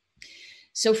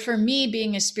 So for me,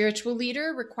 being a spiritual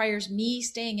leader requires me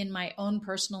staying in my own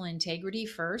personal integrity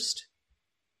first,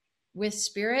 with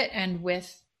spirit and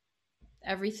with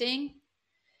everything,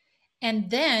 and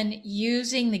then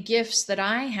using the gifts that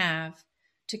I have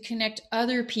to connect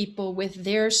other people with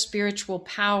their spiritual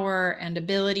power and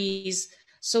abilities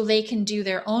so they can do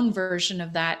their own version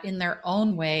of that in their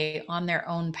own way on their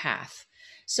own path.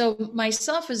 So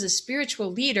myself as a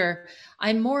spiritual leader,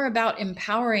 I'm more about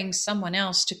empowering someone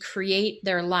else to create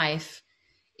their life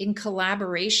in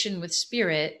collaboration with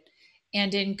spirit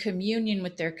and in communion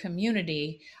with their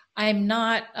community. I'm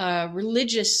not a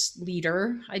religious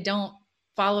leader. I don't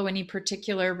follow any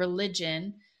particular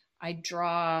religion. I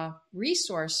draw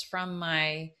resource from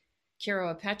my Karo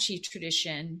Apache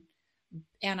tradition,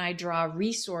 and I draw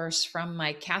resource from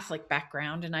my Catholic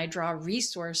background, and I draw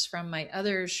resource from my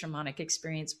other shamanic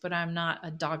experience, but I'm not a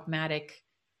dogmatic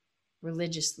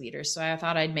religious leader. So I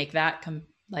thought I'd make that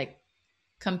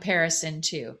comparison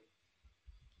too.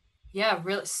 Yeah,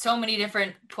 really, so many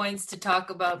different points to talk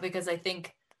about, because I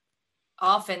think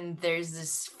often there's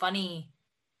this funny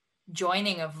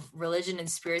joining of religion and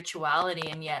spirituality,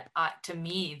 and yet to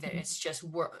me it's just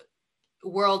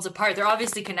worlds apart. They're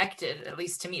obviously connected, at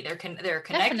least to me. They're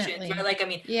connections, right? Like, I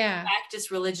mean, yeah,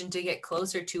 practice religion to get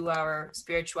closer to our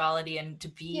spirituality and to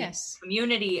be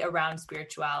community around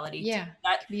spirituality. Yeah,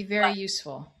 that can be very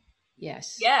useful.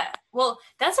 Yes. Yeah. Well,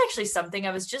 that's actually something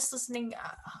I was just listening.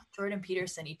 Jordan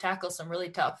Peterson, he tackles some really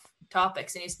tough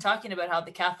topics, and he's talking about how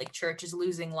the Catholic Church is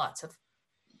losing lots of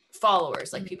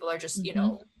followers. Like, people are just,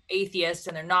 atheists,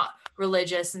 and they're not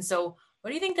religious. And so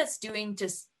what do you think that's doing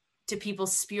to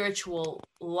people's spiritual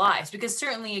lives? Because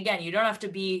certainly, again, you don't have to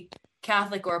be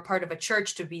Catholic or a part of a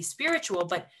church to be spiritual,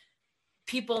 but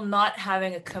people not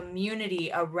having a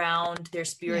community around their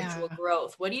spiritual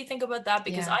growth. What do you think about that?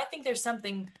 Because I think there's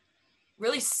something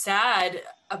really sad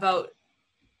about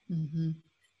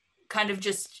kind of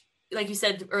just, like you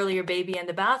said earlier, baby and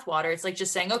the bathwater. It's like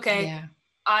just saying, okay,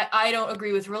 I don't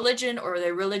agree with religion or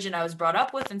the religion I was brought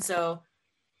up with, and so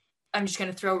I'm just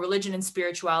going to throw religion and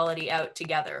spirituality out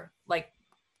together. Like,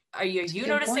 are you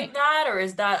noticing that, or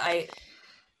is that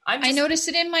I notice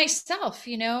it in myself.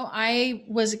 I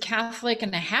was a Catholic,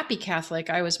 and a happy Catholic.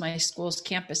 I was my school's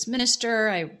campus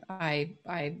minister.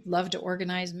 I love to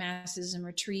organize masses and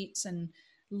retreats, and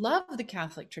love the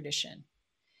Catholic tradition.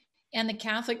 And the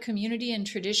Catholic community and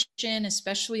tradition,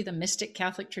 especially the mystic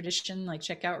Catholic tradition, like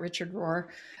check out Richard Rohr,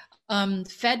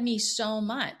 fed me so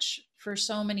much for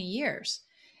so many years.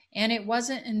 And it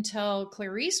wasn't until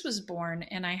Clarice was born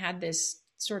and I had this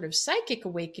sort of psychic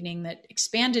awakening that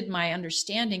expanded my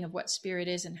understanding of what spirit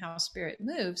is and how spirit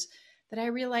moves, that I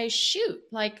realized, shoot,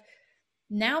 like,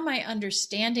 now my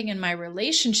understanding and my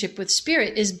relationship with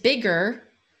spirit is bigger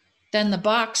than the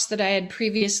box that I had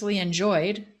previously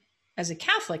enjoyed as a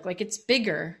Catholic. Like, it's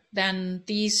bigger than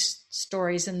these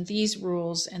stories and these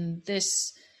rules and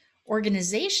this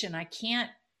organization. I can't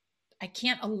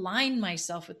align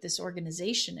myself with this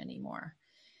organization anymore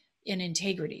in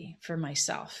integrity for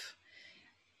myself.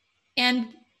 And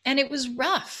it was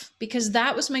rough, because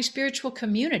that was my spiritual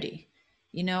community.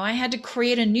 I had to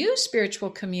create a new spiritual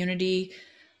community.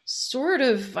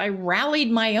 I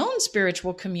rallied my own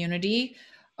spiritual community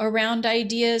around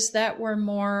ideas that were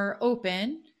more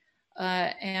open,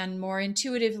 and more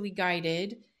intuitively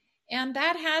guided. And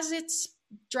that has its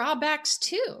drawbacks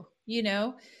too,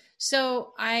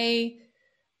 So I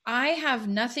I have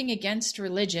nothing against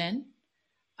religion.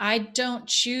 I don't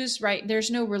choose right. There's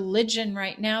no religion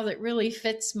right now that really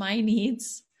fits my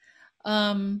needs.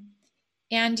 And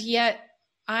yet,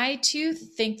 I too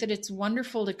think that it's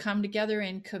wonderful to come together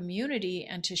in community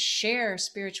and to share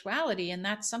spirituality. And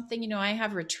that's something, I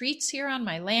have retreats here on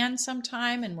my land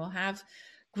sometime, and we'll have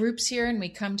groups here, and we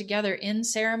come together in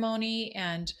ceremony.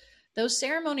 And those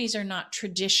ceremonies are not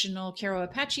traditional Karo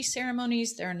Apache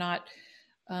ceremonies. They're not,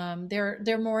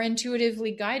 they're more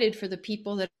intuitively guided for the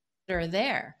people that are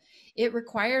there. It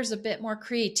requires a bit more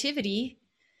creativity.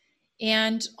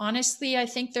 And honestly, I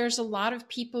think there's a lot of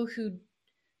people who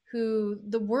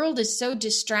the world is so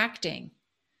distracting.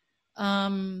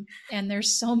 And there's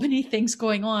so many things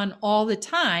going on all the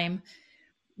time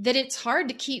that it's hard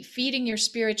to keep feeding your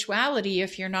spirituality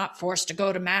if you're not forced to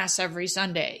go to mass every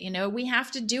Sunday. We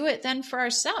have to do it then for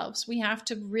ourselves. We have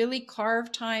to really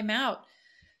carve time out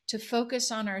to focus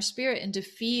on our spirit and to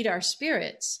feed our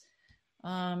spirits.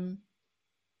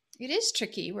 It is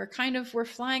tricky. We're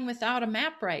flying without a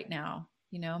map right now.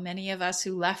 Many of us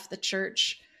who left the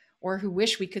church, or who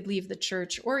wish we could leave the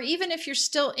church, or even if you're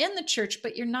still in the church,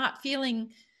 but you're not feeling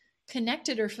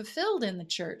connected or fulfilled in the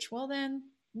church, well, then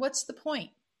what's the point,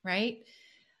 right?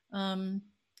 I'm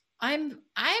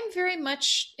very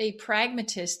much a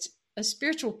pragmatist, a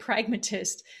spiritual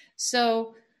pragmatist.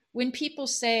 So when people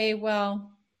say, well,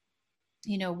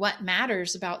 what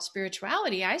matters about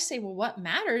spirituality? I say, well, what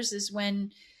matters is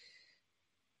when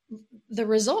the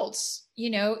results,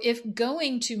 if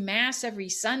going to mass every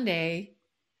Sunday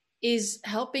is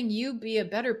helping you be a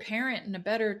better parent and a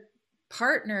better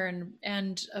partner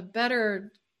and a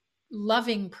better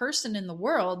loving person in the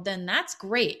world, then that's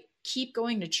great. Keep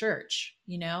going to church,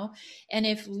 and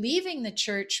if leaving the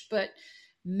church, but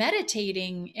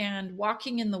meditating and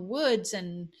walking in the woods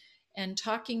and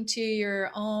talking to your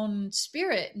own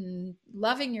spirit and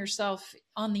loving yourself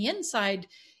on the inside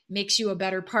makes you a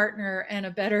better partner and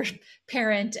a better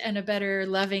parent and a better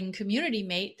loving community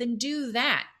mate, then do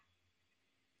that.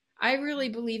 I really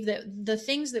believe that the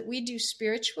things that we do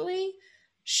spiritually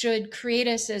should create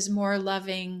us as more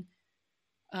loving,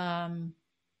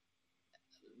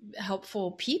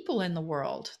 helpful people in the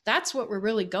world. That's what we're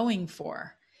really going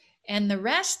for. And the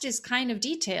rest is kind of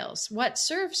details. What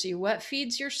serves you? What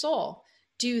feeds your soul?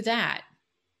 Do that.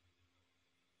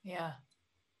 Yeah.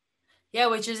 Yeah,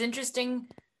 which is interesting.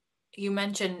 You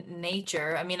mentioned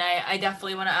nature. I mean, I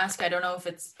definitely want to ask, I don't know if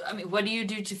what do you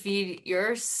do to feed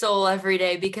your soul every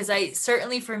day? Because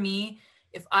for me,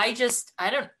 I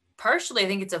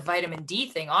think it's a vitamin D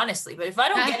thing, honestly, but if I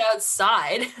don't get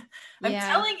outside,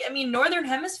 Northern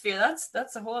Hemisphere,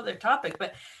 that's a whole other topic,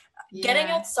 but getting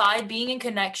outside, being in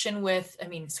connection with,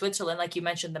 Switzerland, like you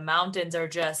mentioned, the mountains are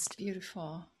just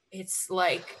beautiful. It's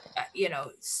like,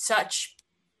 such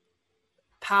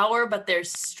power, but they're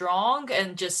strong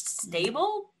and just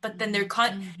stable, but then they're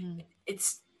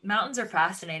mountains are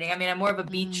fascinating. I'm more of a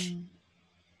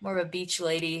beach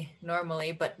lady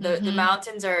normally, but the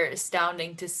mountains are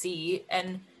astounding to see.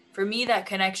 And for me, that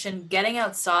connection, getting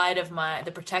outside of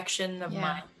the protection of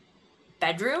my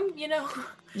bedroom,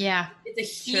 it's a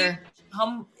huge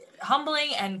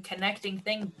humbling and connecting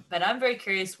thing. But I'm very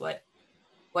curious what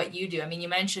you do. You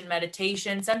mentioned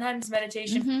meditation. Sometimes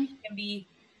meditation can be,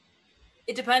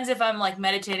 it depends if I'm like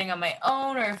meditating on my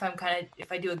own or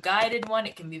if I do a guided one,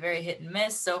 it can be very hit and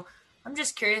miss. So I'm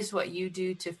just curious what you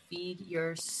do to feed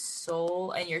your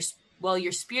soul and your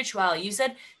spirituality. You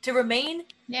said to remain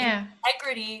in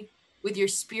integrity with your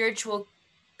spiritual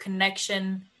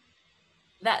connection.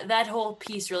 That whole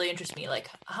piece really interests me. Like,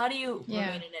 how do you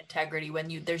remain in integrity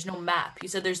when there's no map? You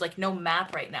said there's like no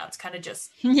map right now. It's kind of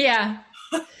just. Yeah.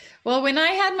 Well, when I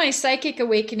had my psychic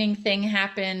awakening thing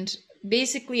happened,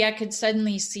 basically I could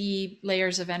suddenly see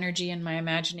layers of energy in my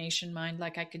imagination mind.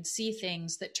 Like I could see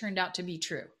things that turned out to be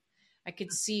true. I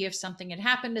could see if something had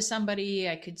happened to somebody.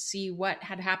 I could see what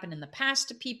had happened in the past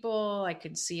to people. I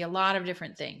could see a lot of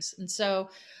different things. And so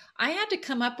I had to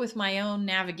come up with my own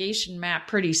navigation map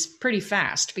pretty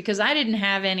fast because I didn't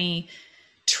have any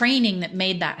training that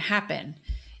made that happen.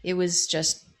 It was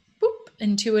just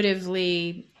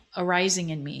intuitively arising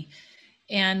in me.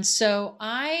 And so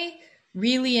I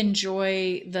really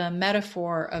enjoy the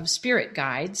metaphor of spirit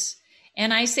guides.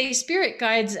 And I say spirit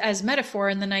guides as metaphor,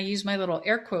 and then I use my little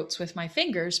air quotes with my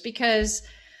fingers because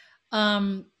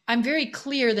I'm very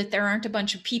clear that there aren't a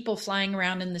bunch of people flying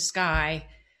around in the sky,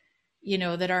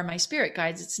 that are my spirit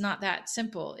guides. It's not that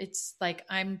simple. It's like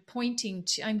I'm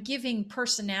giving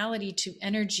personality to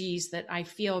energies that I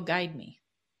feel guide me.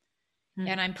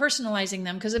 And I'm personalizing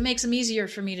them because it makes them easier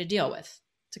for me to deal with.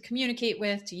 communicate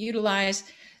with, to utilize.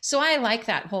 So I like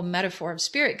that whole metaphor of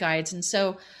spirit guides. And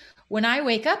so when I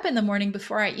wake up in the morning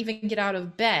before I even get out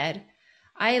of bed,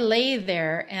 I lay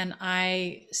there and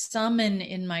I summon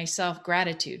in myself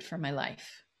gratitude for my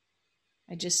life.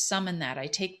 I just summon that. I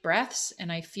take breaths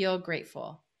and I feel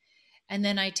grateful. And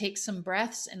then I take some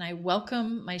breaths and I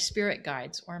welcome my spirit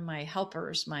guides or my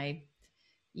helpers, my,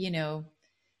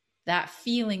 that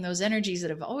feeling, those energies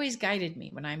that have always guided me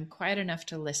when I'm quiet enough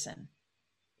to listen.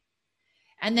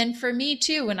 And then for me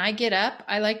too, when I get up,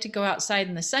 I like to go outside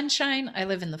in the sunshine. I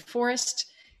live in the forest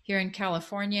here in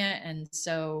California. And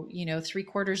so,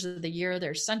 3/4 of the year,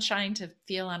 there's sunshine to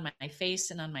feel on my face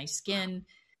and on my skin.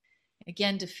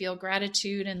 Again, to feel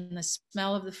gratitude and the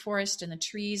smell of the forest and the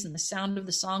trees and the sound of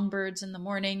the songbirds in the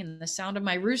morning and the sound of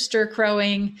my rooster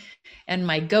crowing and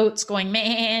my goats going,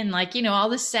 man, all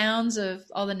the sounds of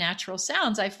all the natural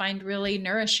sounds I find really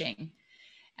nourishing.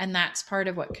 And that's part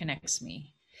of what connects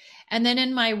me. And then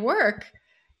in my work,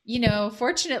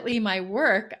 fortunately, my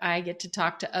work, I get to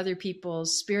talk to other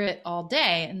people's spirit all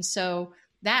day. And so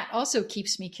that also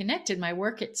keeps me connected. My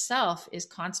work itself is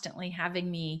constantly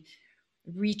having me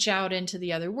reach out into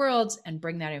the other worlds and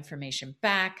bring that information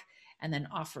back and then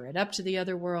offer it up to the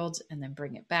other worlds and then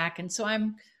bring it back. And so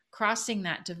I'm crossing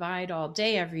that divide all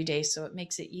day, every day. So it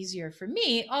makes it easier for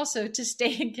me also to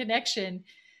stay in connection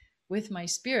with my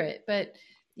spirit. But,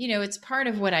 it's part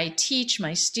of what I teach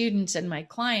my students and my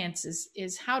clients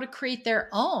is how to create their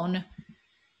own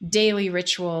daily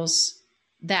rituals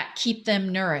that keep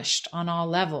them nourished on all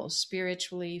levels,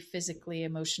 spiritually, physically,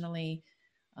 emotionally,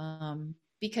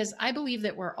 because I believe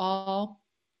that we're all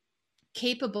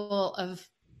capable of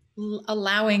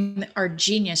allowing our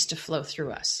genius to flow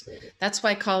through us. That's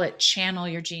why I call it channel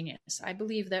your genius. I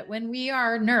believe that when we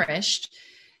are nourished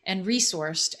and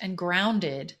resourced and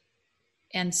grounded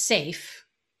and safe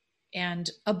and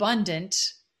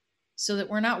abundant, so that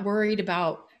we're not worried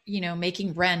about,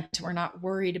 making rent, we're not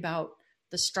worried about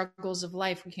the struggles of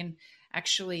life, we can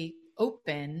actually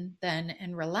open then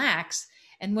and relax.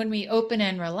 And when we open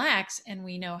and relax and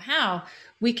we know how,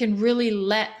 we can really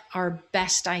let our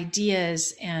best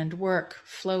ideas and work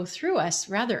flow through us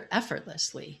rather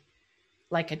effortlessly,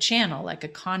 like a channel, like a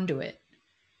conduit.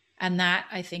 And that,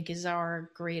 I think, is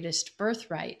our greatest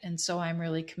birthright. And so I'm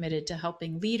really committed to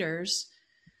helping leaders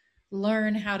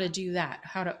learn how to do that,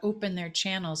 how to open their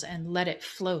channels and let it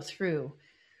flow through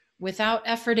without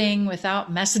efforting,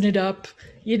 without messing it up,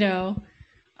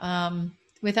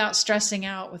 without stressing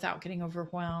out, without getting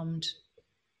overwhelmed.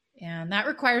 And that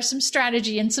requires some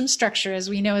strategy and some structure. As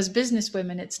we know, as business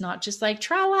women, it's not just like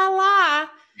tra la la,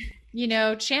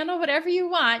 channel whatever you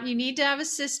want. You need to have a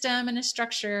system and a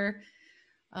structure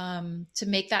to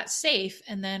make that safe.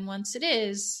 And then once it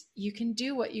is, you can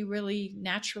do what you really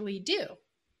naturally do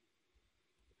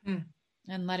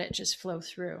and let it just flow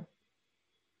through.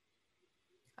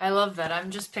 I love that.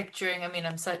 I'm just picturing, I'm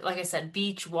like I said,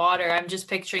 beach, water. I'm just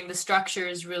picturing the structure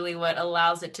is really what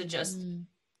allows it to just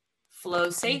flow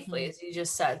safely, as you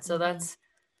just said. So that's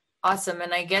awesome.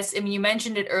 And I guess, you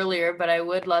mentioned it earlier, but I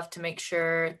would love to make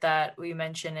sure that we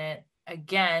mention it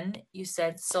again. You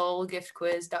said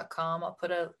soulgiftquiz.com. I'll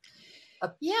put a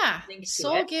link to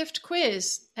Soul Gift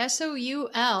Quiz,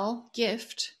 SOUL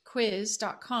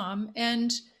giftquiz.com.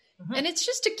 And it's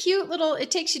just a cute little,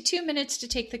 it takes you 2 minutes to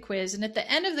take the quiz. And at the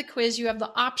end of the quiz, you have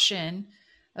the option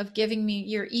of giving me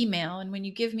your email. And when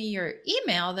you give me your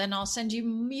email, then I'll send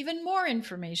you even more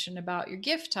information about your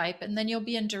gift type. And then you'll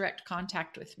be in direct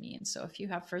contact with me. And so if you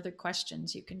have further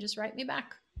questions, you can just write me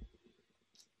back.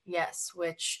 Yes,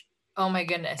 which, oh my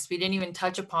goodness, we didn't even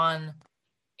touch upon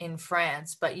in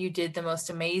France, but you did the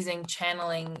most amazing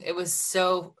channeling. It was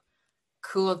so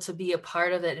cool to be a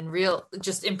part of it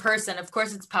just in person. Of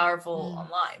course it's powerful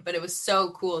online, but it was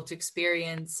so cool to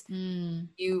experience.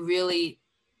 You really,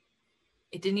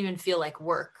 it didn't even feel like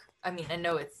work. I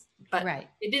know it's, but right.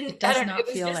 It does not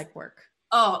feel like work.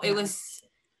 It was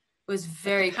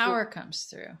very cool. Power comes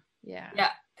through. Yeah.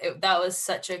 That was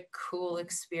such a cool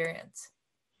experience.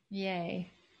 Yay.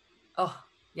 Oh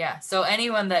yeah. So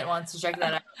anyone that wants to check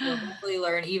that out will definitely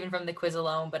learn even from the quiz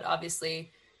alone, but obviously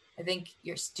I think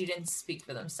your students speak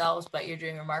for themselves, but you're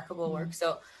doing remarkable work.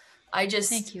 So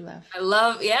thank you, love.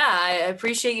 I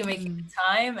appreciate you making the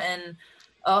time. And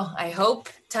I hope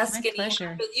Tuscany. My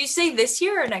pleasure. You say this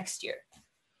year or next year?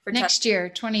 Next year,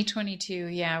 2022.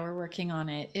 Yeah, we're working on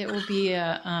it. It will be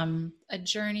a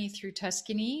journey through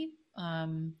Tuscany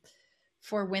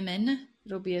for women.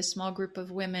 It'll be a small group of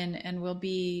women, and we'll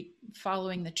be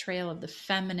following the trail of the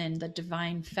feminine, the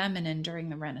divine feminine during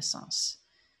the Renaissance.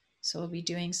 So we'll be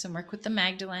doing some work with the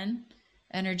Magdalene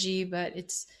energy, but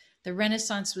it's The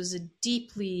Renaissance was a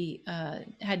deeply,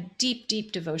 had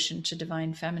deep devotion to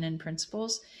divine feminine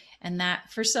principles. And that,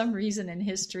 for some reason in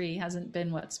history, hasn't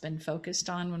been what's been focused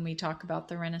on when we talk about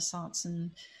the Renaissance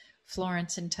in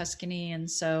Florence and Tuscany. And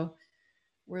so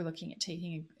we're looking at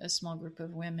taking a small group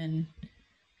of women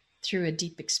through a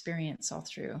deep experience all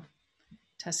through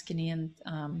Tuscany. And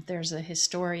there's a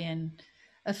historian,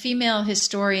 a female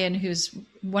historian, who's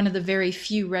one of the very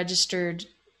few registered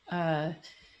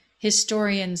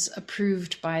historians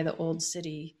approved by the Old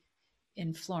City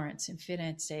in Florence, in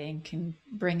Firenze, and can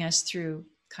bring us through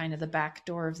kind of the back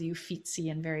door of the Uffizi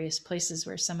and various places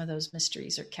where some of those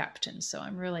mysteries are kept. And so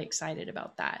I'm really excited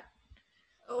about that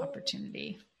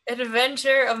opportunity.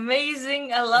 Adventure,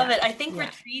 amazing. I love it. I think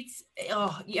retreats,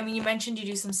 I mean, you mentioned you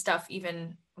do some stuff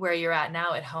even where you're at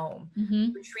now at home.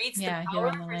 Retreats, the power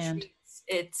of retreats.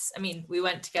 It's, I mean, we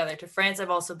went together to France. I've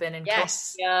also been in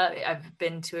Colombia. I've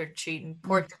been to a retreat in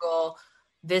Portugal.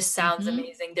 This sounds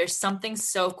amazing. There's something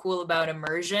so cool about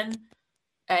immersion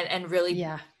and really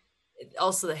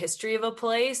also the history of a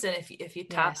place. And if you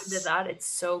tap into that, it's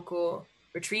so cool.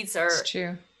 Retreats are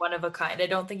one of a kind. I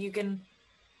don't think you can,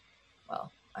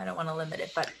 well, I don't want to limit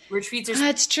it, but retreats are.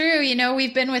 It's true. You know,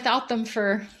 we've been without them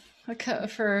for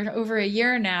over a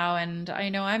year now, and I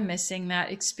know I'm missing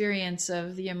that experience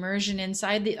of the immersion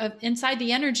inside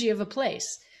the energy of a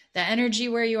place. The energy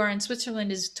where you are in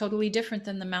Switzerland is totally different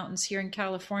than the mountains here in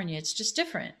California. It's just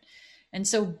different. And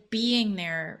so being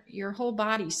there, your whole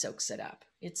body soaks it up.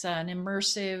 It's an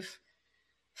immersive,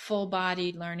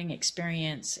 full-bodied learning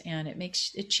experience, and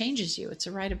it changes you. It's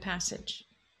a rite of passage.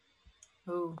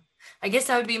 Ooh. I guess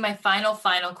that would be my final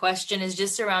question, is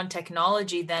just around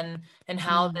technology then, and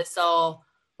how this all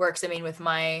works. I mean, with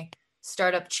my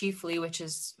startup Chiefly, which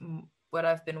is what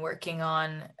I've been working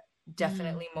on,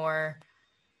 definitely more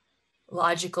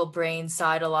logical brain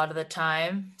side a lot of the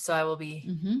time. So I will be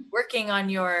working on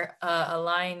your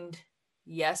aligned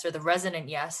yes, or the resonant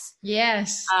yes.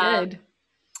 Yes, good.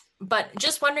 But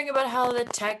just wondering about how the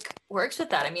tech works with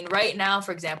that. I mean, right now,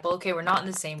 for example, okay, we're not in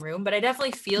the same room, but I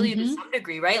definitely feel you to some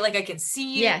degree, right? Like I can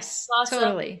see you. Yes,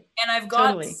 totally. And I've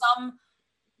got some,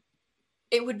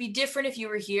 it would be different if you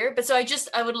were here. But so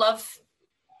I would love,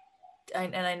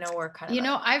 and I know we're kind of. You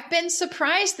know, I've been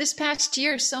surprised this past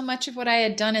year. So much of what I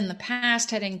had done in the past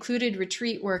had included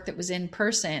retreat work that was in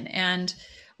person. And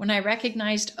when I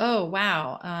recognized, oh,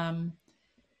 wow,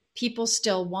 people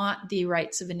still want the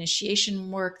rites of initiation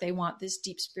work. They want this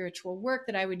deep spiritual work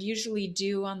that I would usually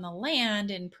do on the land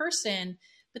in person,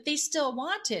 but they still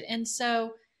want it. And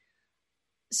so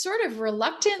sort of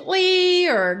reluctantly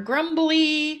or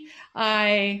grumbly,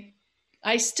 I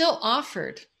still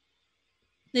offered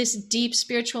this deep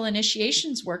spiritual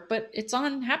initiations work, but it's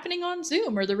happening on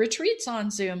Zoom, or the retreats on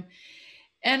Zoom.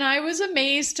 And I was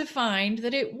amazed to find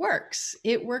that it works.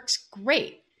 It works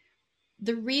great.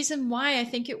 The reason why I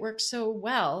think it works so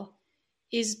well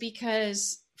is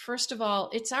because, first of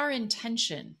all, it's our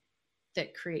intention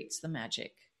that creates the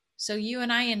magic. So you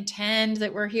and I intend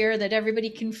that we're here, that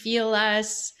everybody can feel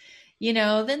us, you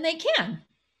know, then they can.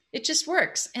 It just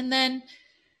works. And then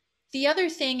the other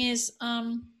thing is,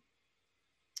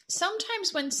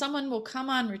 sometimes when someone will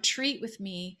come on retreat with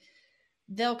me,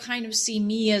 they'll kind of see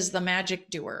me as the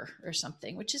magic doer or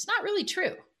something, which is not really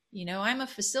true. You know, I'm a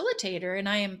facilitator and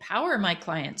I empower my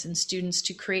clients and students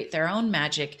to create their own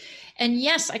magic. And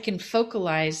yes, I can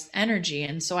focalize energy,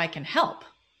 and so I can help.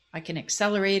 I can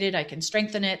accelerate it. I can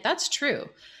strengthen it. That's true.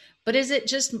 But is it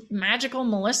just magical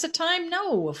Melissa time?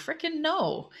 No, freaking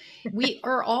no. We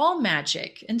are all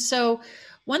magic. And so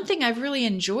one thing I've really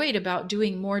enjoyed about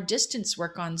doing more distance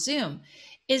work on Zoom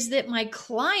is that my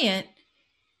client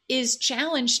is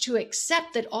challenged to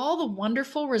accept that all the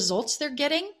wonderful results they're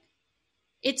getting,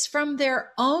 it's from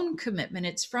their own commitment.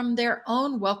 It's from their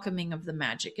own welcoming of the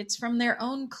magic. It's from their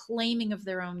own claiming of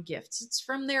their own gifts. It's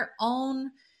from their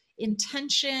own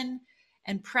intention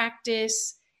and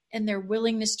practice and their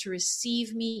willingness to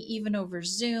receive me even over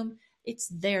Zoom. It's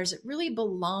theirs. It really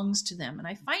belongs to them. And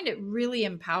I find it really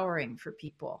empowering for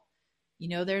people. You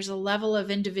know, there's a level of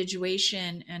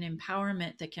individuation and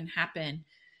empowerment that can happen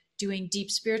doing deep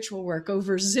spiritual work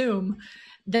over Zoom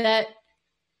that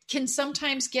can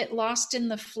sometimes get lost in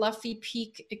the fluffy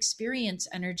peak experience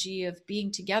energy of being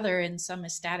together in some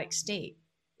ecstatic state.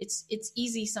 It's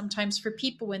easy sometimes for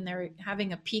people when they're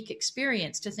having a peak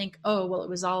experience to think, oh, well, it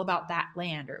was all about that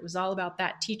land, or it was all about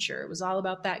that teacher, it was all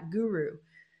about that guru.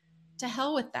 To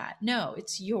hell with that. No,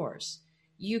 it's yours.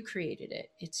 You created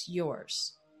it. It's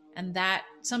yours. And that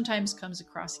sometimes comes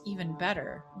across even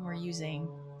better when we're using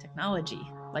technology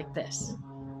like this.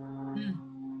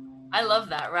 I love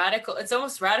that. Radical. It's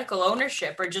almost radical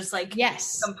ownership, or just like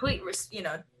yes, complete,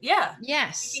 yeah.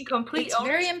 Yes. Complete It's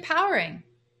ownership. very empowering.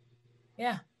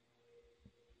 Yeah.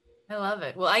 I love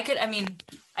it. Well, I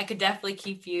could definitely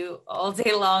keep you all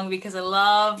day long because I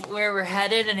love where we're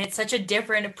headed, and it's such a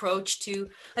different approach to,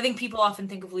 I think people often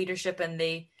think of leadership and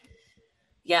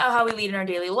how we lead in our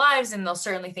daily lives, and they'll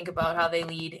certainly think about how they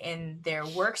lead in their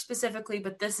work specifically,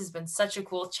 but this has been such a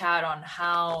cool chat on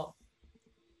how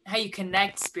you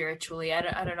connect spiritually. I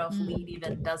don't know if lead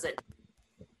even does it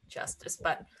justice,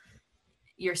 but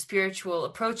your spiritual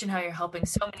approach and how you're helping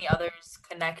so many others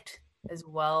connect as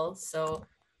well. So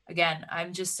again,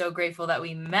 I'm just so grateful that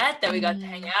we met, that we got to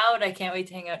hang out. I can't wait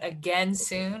to hang out again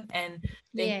soon. And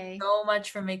thank you so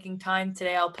much for making time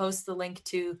today. I'll post the link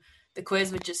to the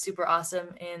quiz, which is super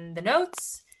awesome, in the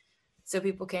notes so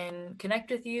people can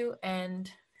connect with you. And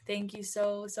thank you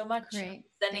so much. Great.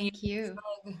 Thank you.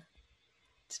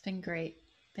 It's been great.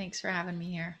 Thanks for having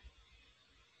me here.